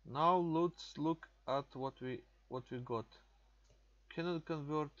 Now let's look at what we got. Cannot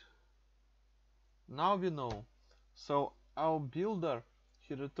convert. Now we know. So our builder,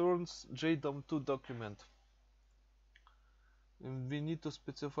 he returns JDOM2 document, and we need to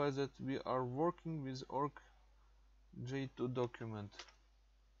specify that we are working with org J2 document.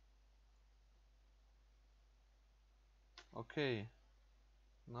 Okay,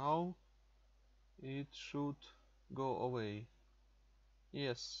 now it should go away.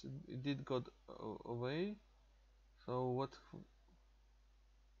 Yes, it did go away. So what?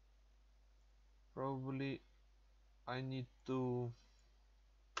 Probably I need to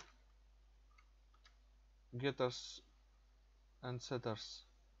getters and setters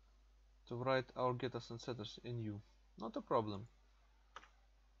to write our getters and setters in U. Not a problem.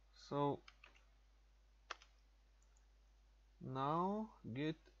 So now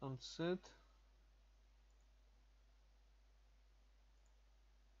get on set.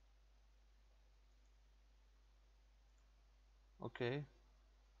 Okay,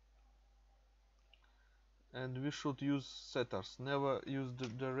 and we should use setters, never use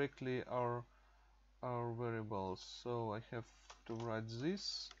directly our variables. So I have to write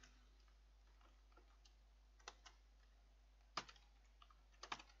this,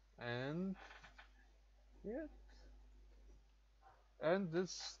 and yeah, and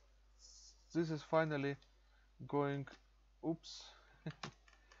this is finally going, oops,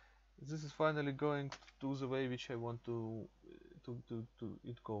 this is finally going to the way which I want to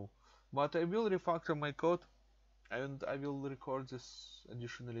it go. But I will refactor my code, and I will record this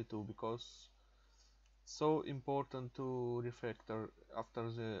additionally too, because so important to refactor after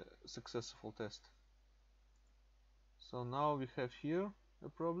the successful test. So now we have here a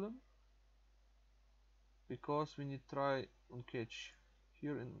problem, because we need try on catch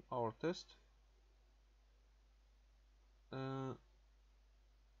here in our test.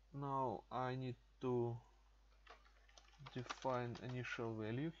 Now I need to define initial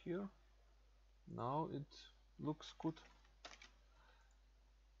value here. Now it looks good.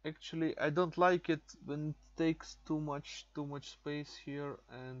 Actually, I don't like it when it takes too much space here,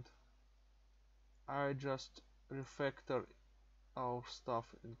 and I just refactor our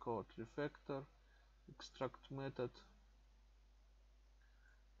stuff in code. Refactor extract method,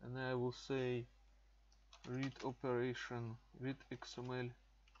 and I will say read operation, read XML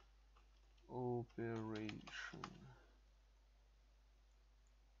operation.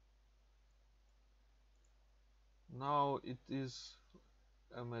 Now it is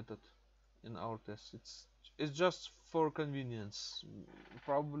a method in our test. It's just for convenience.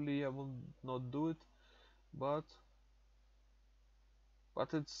 Probably I will not do it, but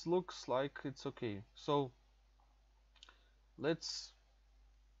it looks like it's okay. So let's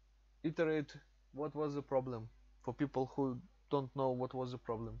iterate what was the problem for people who don't know what was the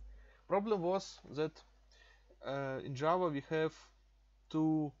problem. Problem was that in Java we have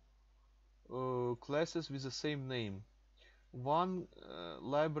two classes with the same name. One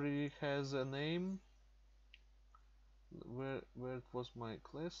library has a name. Where it was my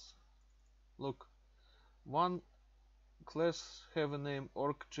class? Look, one class have a name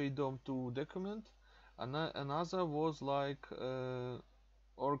org.jdom2 document, and another was like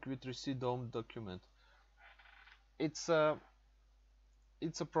org with receipt dom document. It's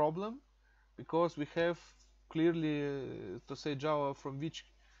it's a problem because we have clearly to say Java from which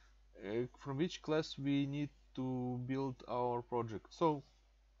class we need to build our project. So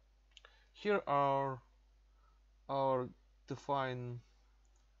here are our define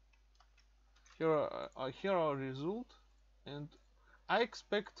here our result, and I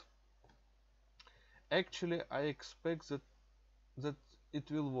expect actually I expect that it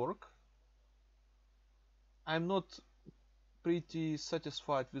will work. I'm not pretty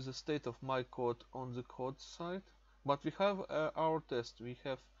satisfied with the state of my code on the code side, but we have our test. We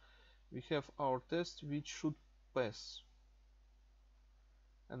have our test which should pass,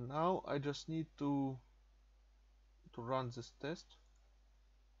 and now I just need to run this test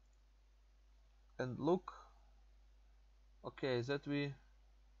and look. Okay, that we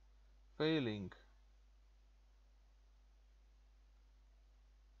failing.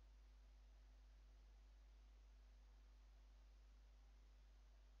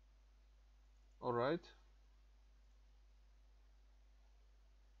 All right.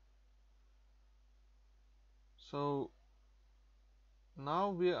 So now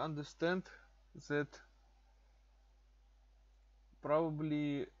we understand that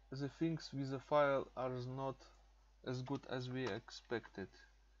probably the things with the file are not as good as we expected.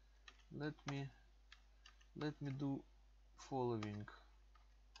 Let me do following.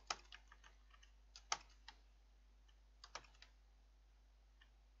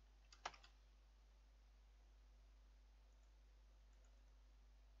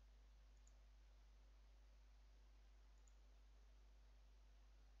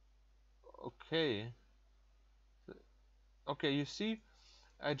 Okay. Okay, you see,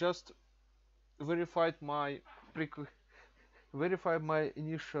 I just verified my verified my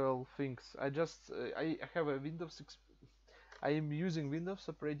initial things. I have a I am using Windows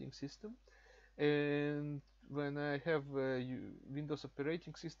operating system, and when I have a Windows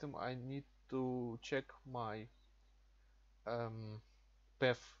operating system, I need to check my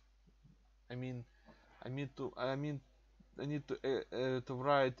path. I mean, I need to I mean I need to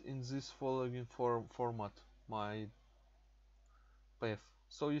write in this following format my path.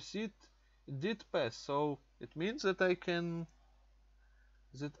 So you see it did pass. So it means that I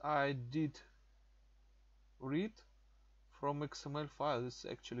did read from XML file. It's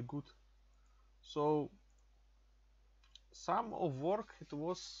actually good. So some of work it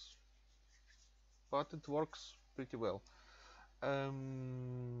was, but it works pretty well.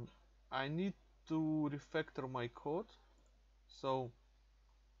 I need to refactor my code. So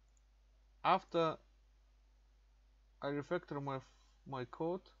after I refactor my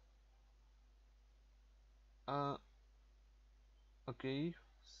code, uh, okay,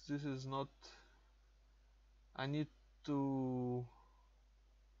 this is not. I need to.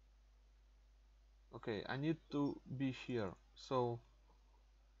 Okay, I need to be here. So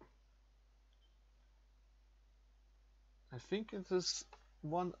I think it is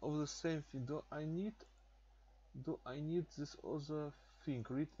one of the same thing. Do I need this other thing?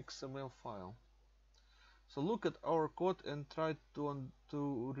 Read XML file. So look at our code and try to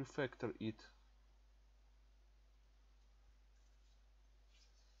refactor it.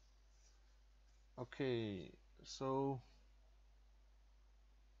 Okay, so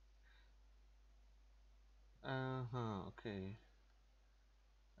okay.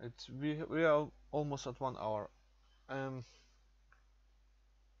 We are almost at 1 hour.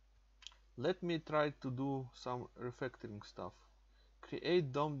 Let me try to do some refactoring stuff.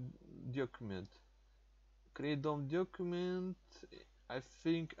 Create DOM document. Create DOM document. I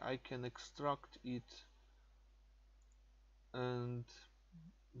think I can extract it, and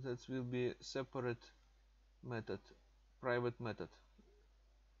that will be a separate method, private method.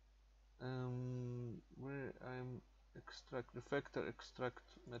 Where I'm extract refactor extract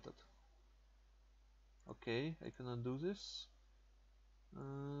method. Okay, I cannot do this.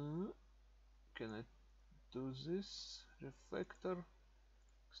 Can I do this? Refactor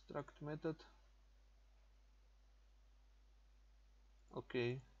extract method.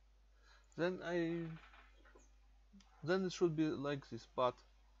 Okay, then it should be like this, but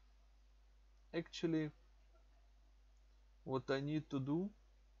actually what I need to do,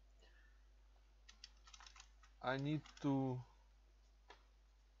 I need to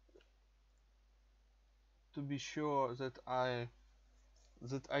be sure that I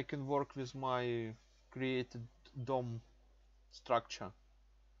can work with my created DOM structure.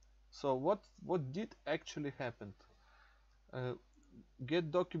 So what did actually happen? Uh,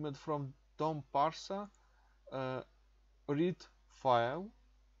 get document from DOM parser, uh, read file.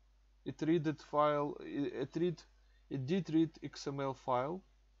 It did read XML file.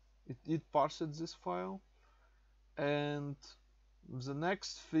 It parsed this file, and the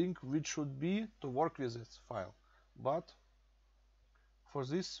next thing which should be to work with this file, but for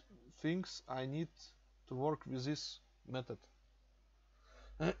these things I need to work with this method.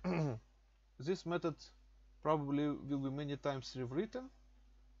 This method probably will be many times rewritten,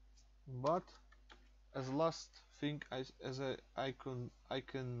 but as last thing I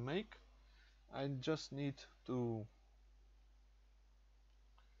can make, I just need to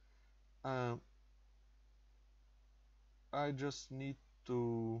uh, I just need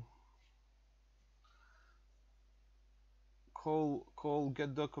to call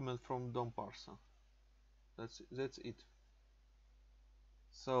get document from DOM parser. That's it.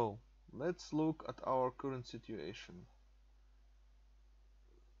 So let's look at our current situation.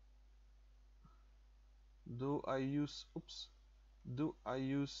 Do I use oops? Do I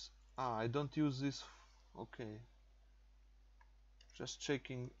use I don't use this. Okay, just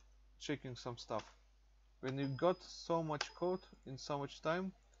checking some stuff. When you got so much code in so much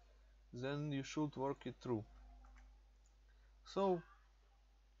time, then you should work it through. So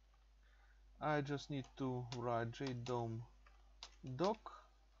I just need to write jdom doc,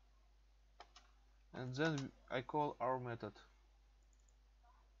 and then I call our method.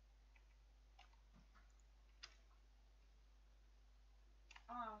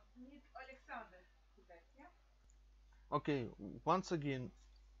 Okay, once again,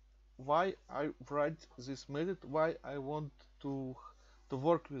 why I write this method, why I want to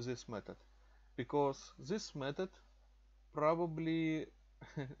work with this method, because this method probably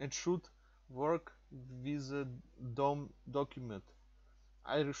it should work with a DOM document.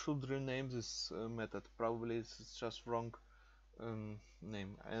 I should rename this method. Probably it's just wrong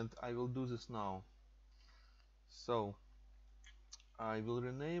name, and I will do this now. So I will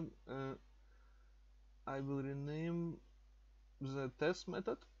rename the test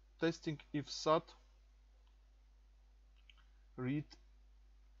method testing if sat read.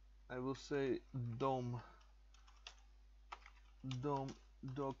 I will say DOM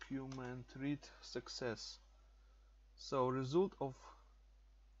document read success. So result of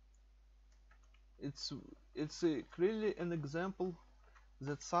it's clearly an example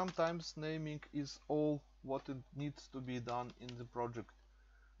that sometimes naming is all what it needs to be done in the project.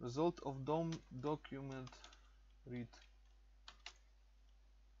 Result of DOM document read.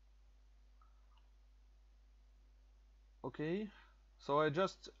 Okay, so I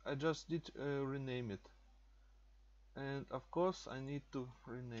just did rename it, and of course I need to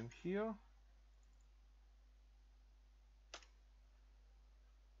rename here,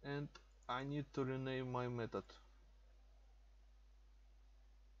 and I need to rename my method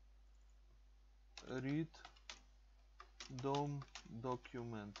read DOM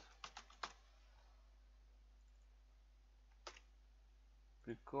document,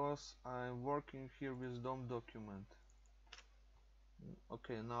 because I'm working here with DOM document.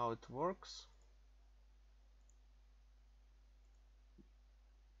 Okay, now it works.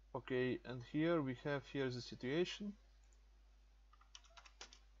 Okay, and here we have the situation.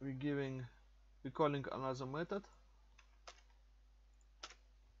 We're calling another method.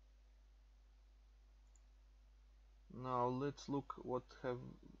 Now let's look what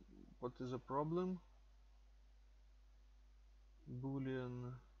is the problem.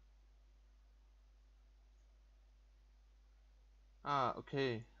 Boolean.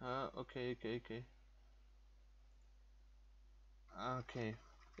 Okay. Okay.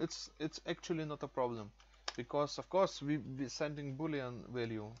 It's actually not a problem, because of course we sending Boolean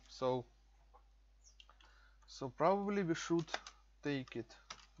value. So probably we should take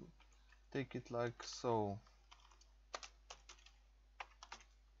it like so.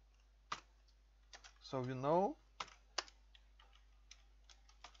 So we know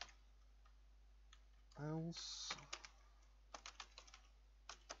else.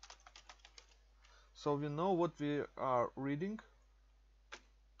 So we know what we are reading,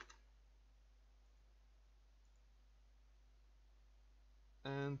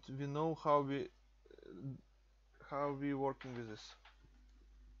 and we know how we working with this,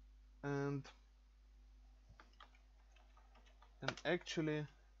 and actually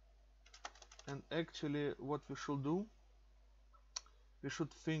what we should do, we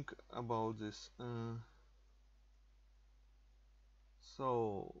should think about this.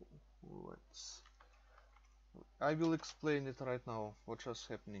 So I will explain it right now what's just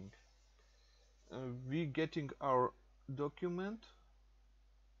happening. We getting our document,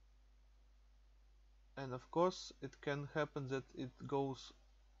 and of course it can happen that it goes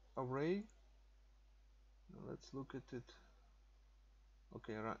away. Let's look at it.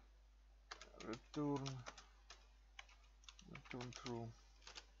 Okay, return true.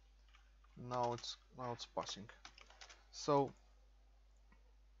 Now it's passing. So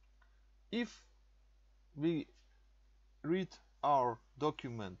if we read our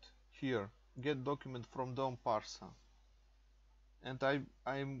document here, get document from DOM parser, and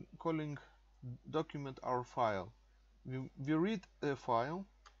I'm calling document our file. We read a file.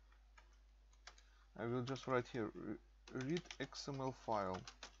 I will just write here read XML file.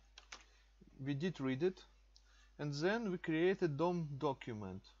 We did read it, and then we create a DOM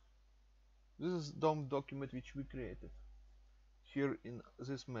document. This is DOM document which we created here in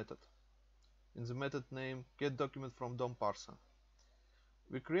this method, in the method name get document from DOM parser.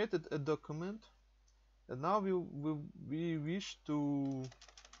 We created a document, and now we wish to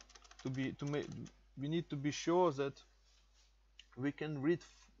make, we need to be sure that we can read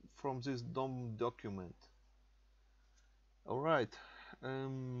from this DOM document. Alright,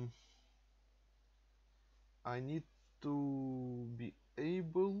 I need to be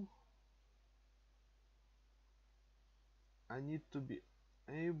able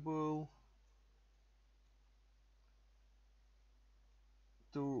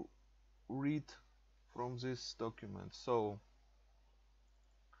to read from this document. So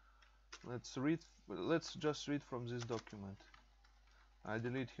let's just read from this document. I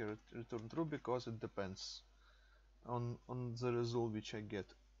delete here return true because it depends on the result which I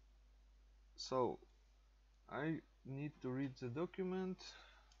get. So I need to read the document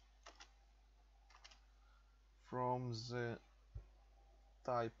from the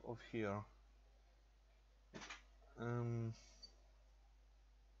type of here.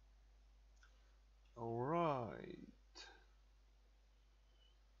 Alright.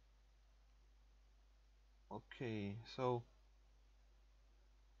 Okay, so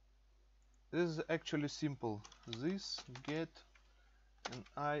this is actually simple. This get, and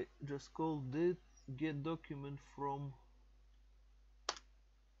I just call it get document from.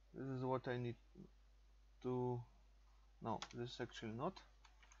 This is what I need to. No, this is actually not.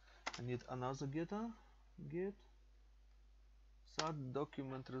 I need another getter. Get start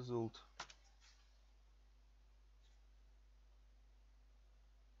document result.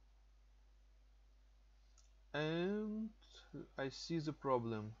 And I see the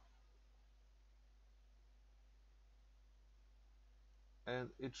problem. And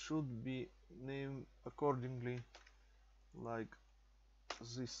it should be named accordingly, like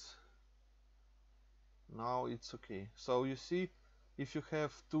this. Now it's okay. So you see, if you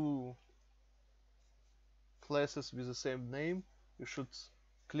have two classes with the same name, you should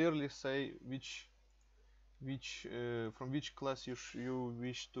clearly say from which class you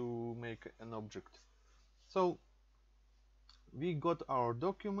wish to make an object. So we got our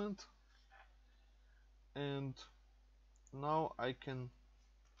document, and now I can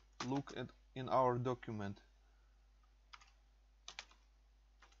look at in our document.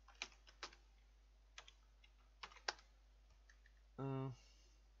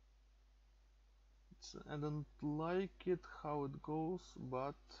 I don't like it how it goes,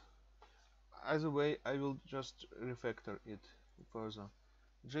 but either way I will just refactor it further.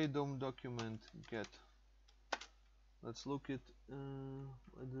 JDOM document get. Let's look at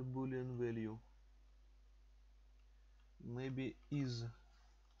the boolean value. Maybe is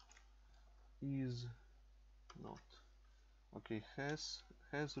not. Okay, has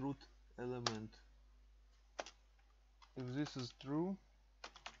root element. If this is true,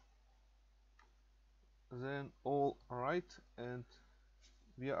 then all right, and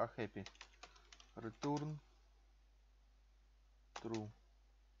we are happy. Return true.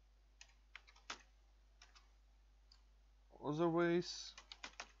 Otherwise,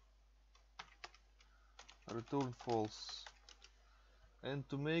 return false. And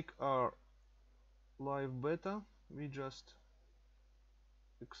to make our life better, we just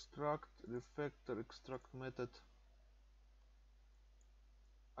extract refactor extract method,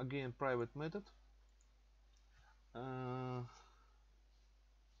 again private method,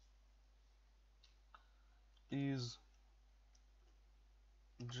 is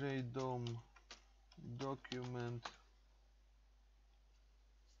JDOM document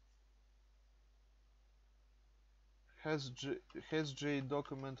has J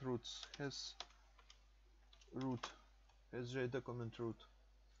document roots, has J document root.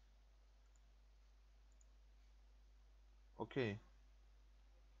 Okay,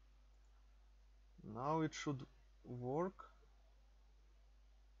 now it should work,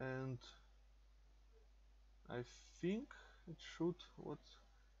 and I think it should. What?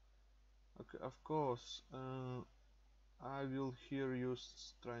 Okay, of course, I will here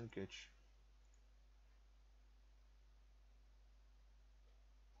use try and catch.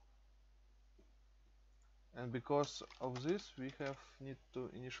 And because of this, we need to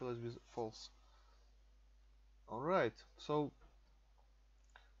initialize with false. Alright, so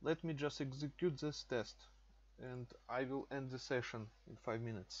let me just execute this test, and I will end the session in 5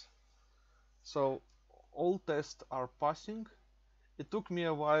 minutes. So all tests are passing. It took me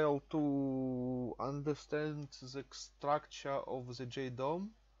a while to understand the structure of the JDOM,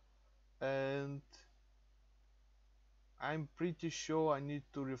 and I'm pretty sure I need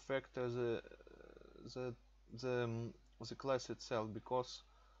to refactor the the, um, the class itself, because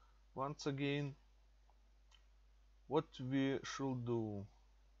once again, what we should do,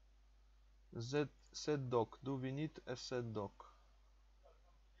 that set doc, do we need a set doc?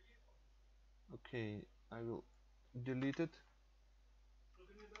 Okay, I will delete it,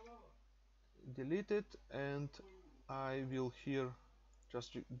 and I will here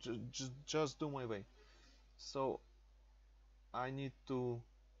just do my way. So I need to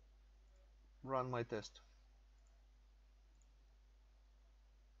run my test.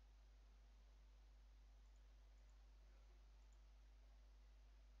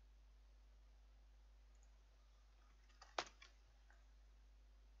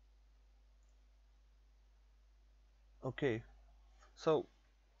 Okay, so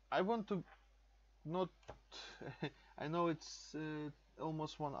I want to not I know it's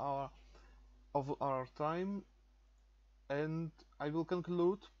almost 1 hour of our time, and I will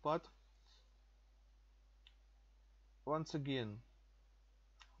conclude, but once again,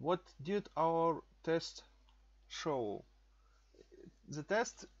 what did our test show? The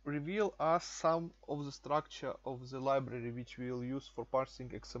test reveal us some of the structure of the library which we will use for parsing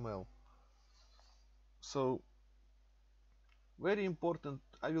XML. So very important,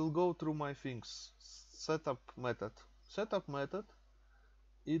 I will go through my things. Setup method. Setup method,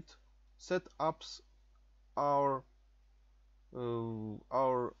 it set ups our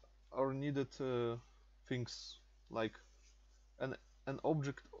our needed things, like an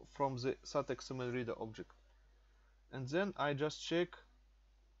object from the SAT.XML reader object, and then I just check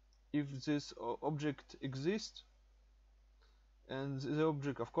if this object exists, and the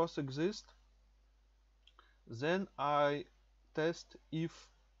object of course exists. Then I test if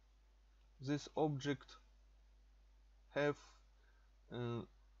this object have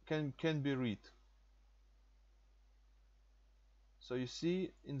can be read. So you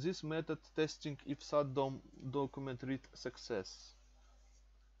see, in this method, testing if SAT document read success.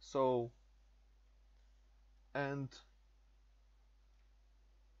 So, and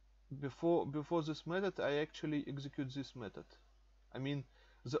before this method, I actually execute this method. I mean,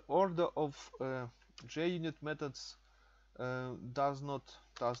 the order of JUnit methods does not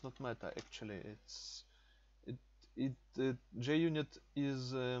matter actually. JUnit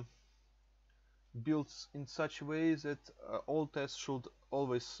is built in such a way that all tests should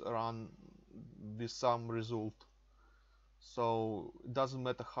always run with some result. So it doesn't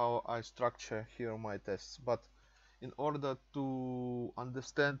matter how I structure here my tests, but in order to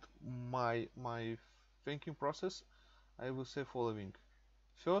understand my thinking process, I will say following.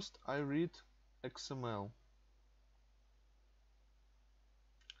 First, I read XML.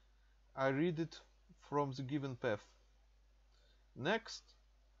 I read it from the given path. Next,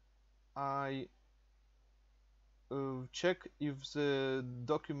 I check if the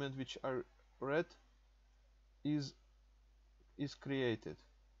document which I read is created.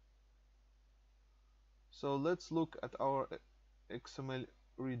 So let's look at our XML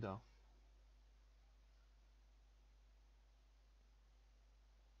reader.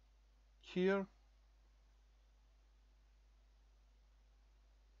 Here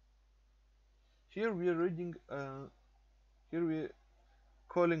we are reading here we are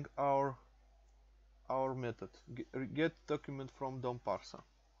calling our method get document from DOM parser.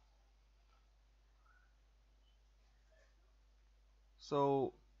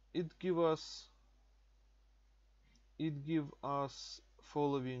 So it give us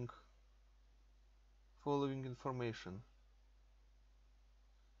following information.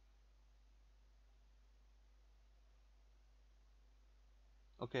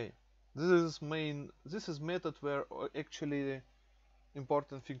 Okay, this is method where actually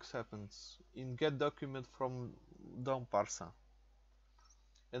important things happens in get document from DOM parser.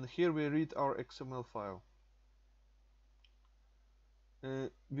 And here we read our XML file.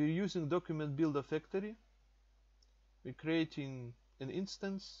 We're using document builder factory. We're creating an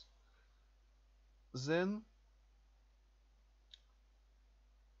instance. Then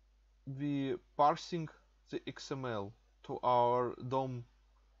we parsing the XML to our DOM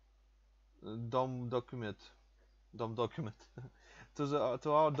document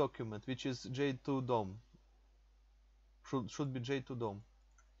to our document, which is J2 DOM. Should be J2 DOM.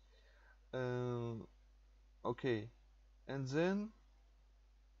 Okay, and then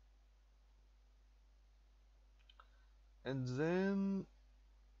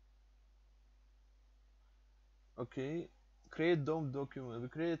Okay, create DOM document. We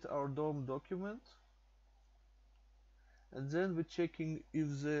create our DOM document, and then we're checking if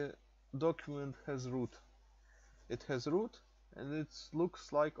the document has root. It has root, and it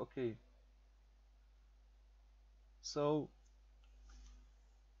looks like okay. So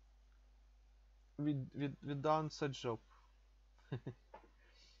we done such job.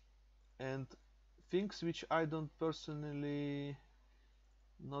 And things which I don't personally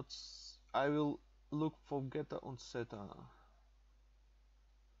not I will look for getter on setter.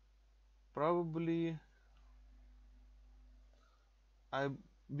 Probably I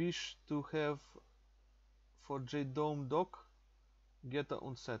wish to have for JDOM doc getter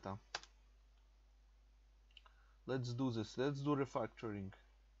on setter. Let's do this. Let's do refactoring.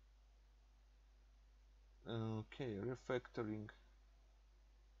 Okay, refactoring.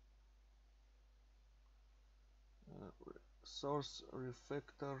 Source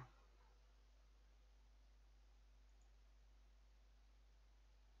refactor.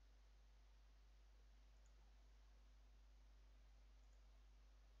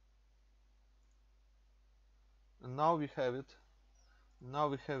 And now we have it. Now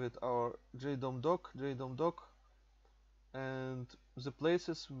we have it, our JDOM doc, and the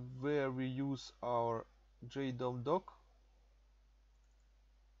places where we use our JDOM doc,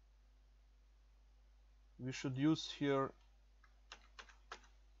 we should use here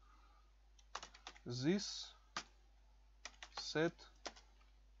this set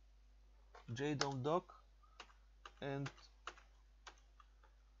JDOM doc and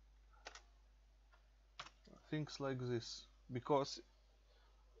things like this, because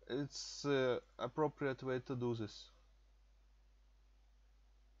it's appropriate way to do this.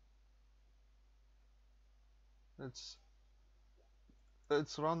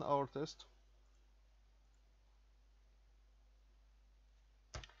 Let's run our test.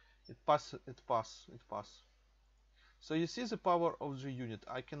 It pass. So you see the power of the unit.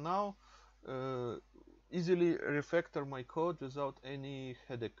 I can now easily refactor my code without any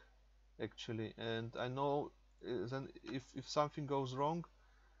headache, actually. And I know then if something goes wrong,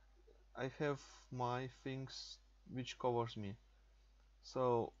 I have my things which covers me.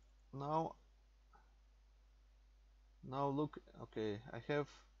 So now look, okay, I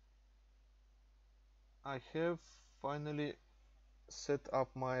have finally set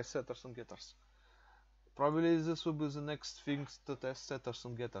up my setters and getters. Probably this will be the next things to test, setters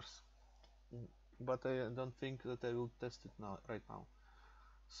and getters, but I don't think that I will test it right now.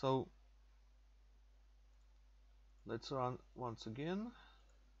 So let's run once again.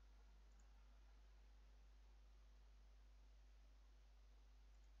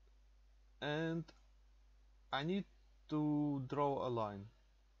 And I need to draw a line.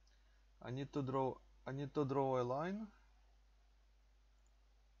 I need to draw a line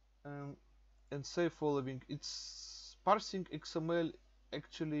and say following. It's parsing XML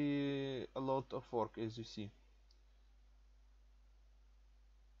actually a lot of work, as you see.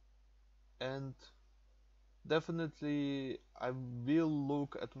 And definitely I will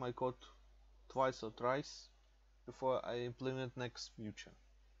look at my code twice or thrice before I implement next feature.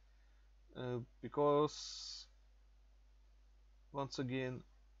 Because once again,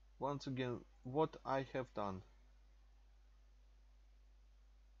 what I have done,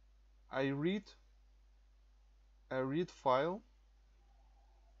 I read file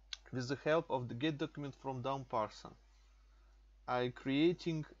with the help of the get document from DOM parser. I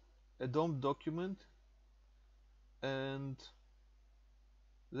creating a DOM document, and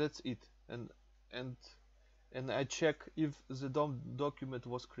that's it. And I check if the DOM document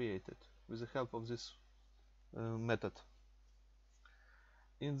was created with the help of this method.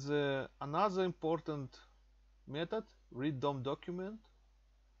 In the another important method, read DOM document,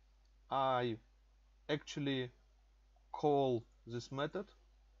 I actually call this method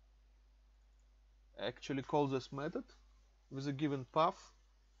with a given path,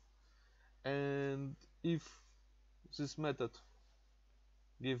 and if this method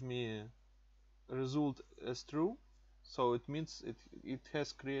give me a result as true, so it means it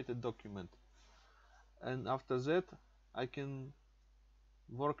has created document, and after that I can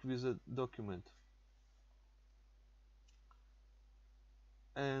work with a document.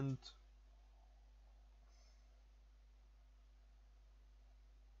 And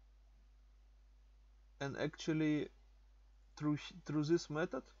actually through this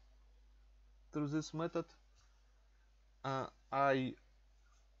method I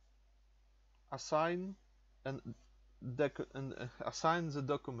assign and assign the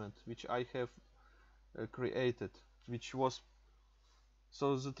document which I have created, which was,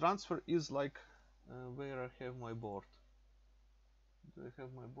 so the transfer is like where I have my board. Do I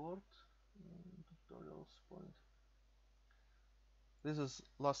have my board? Tutorials point. this is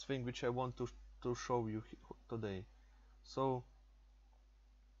last thing which I want to show you today. So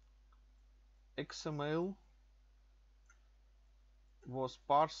XML was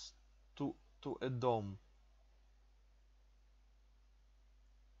parsed to a DOM,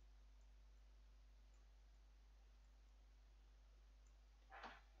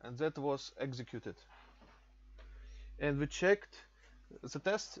 and that was executed. And we checked the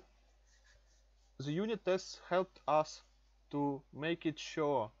test. The unit tests helped us to make it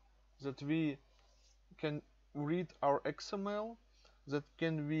sure that we can read our XML, that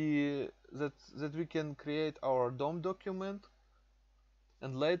we can create our DOM document,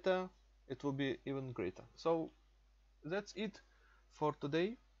 and later it will be even greater. So that's it for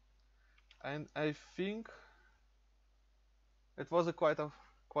today, and I think it was quite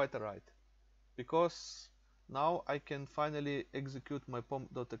a ride, because now I can finally execute my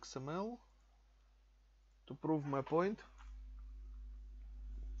pom.xml to prove my point.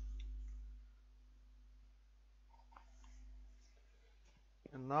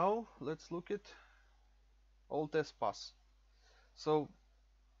 And now let's look at all tests pass. So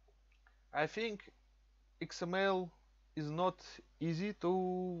I think XML is not easy to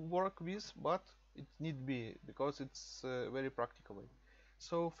work with, but it need be, because it's very practical.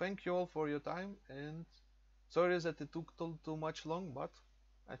 So thank you all for your time, and sorry that it took too much long, but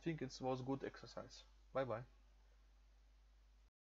I think it was good exercise. Bye bye.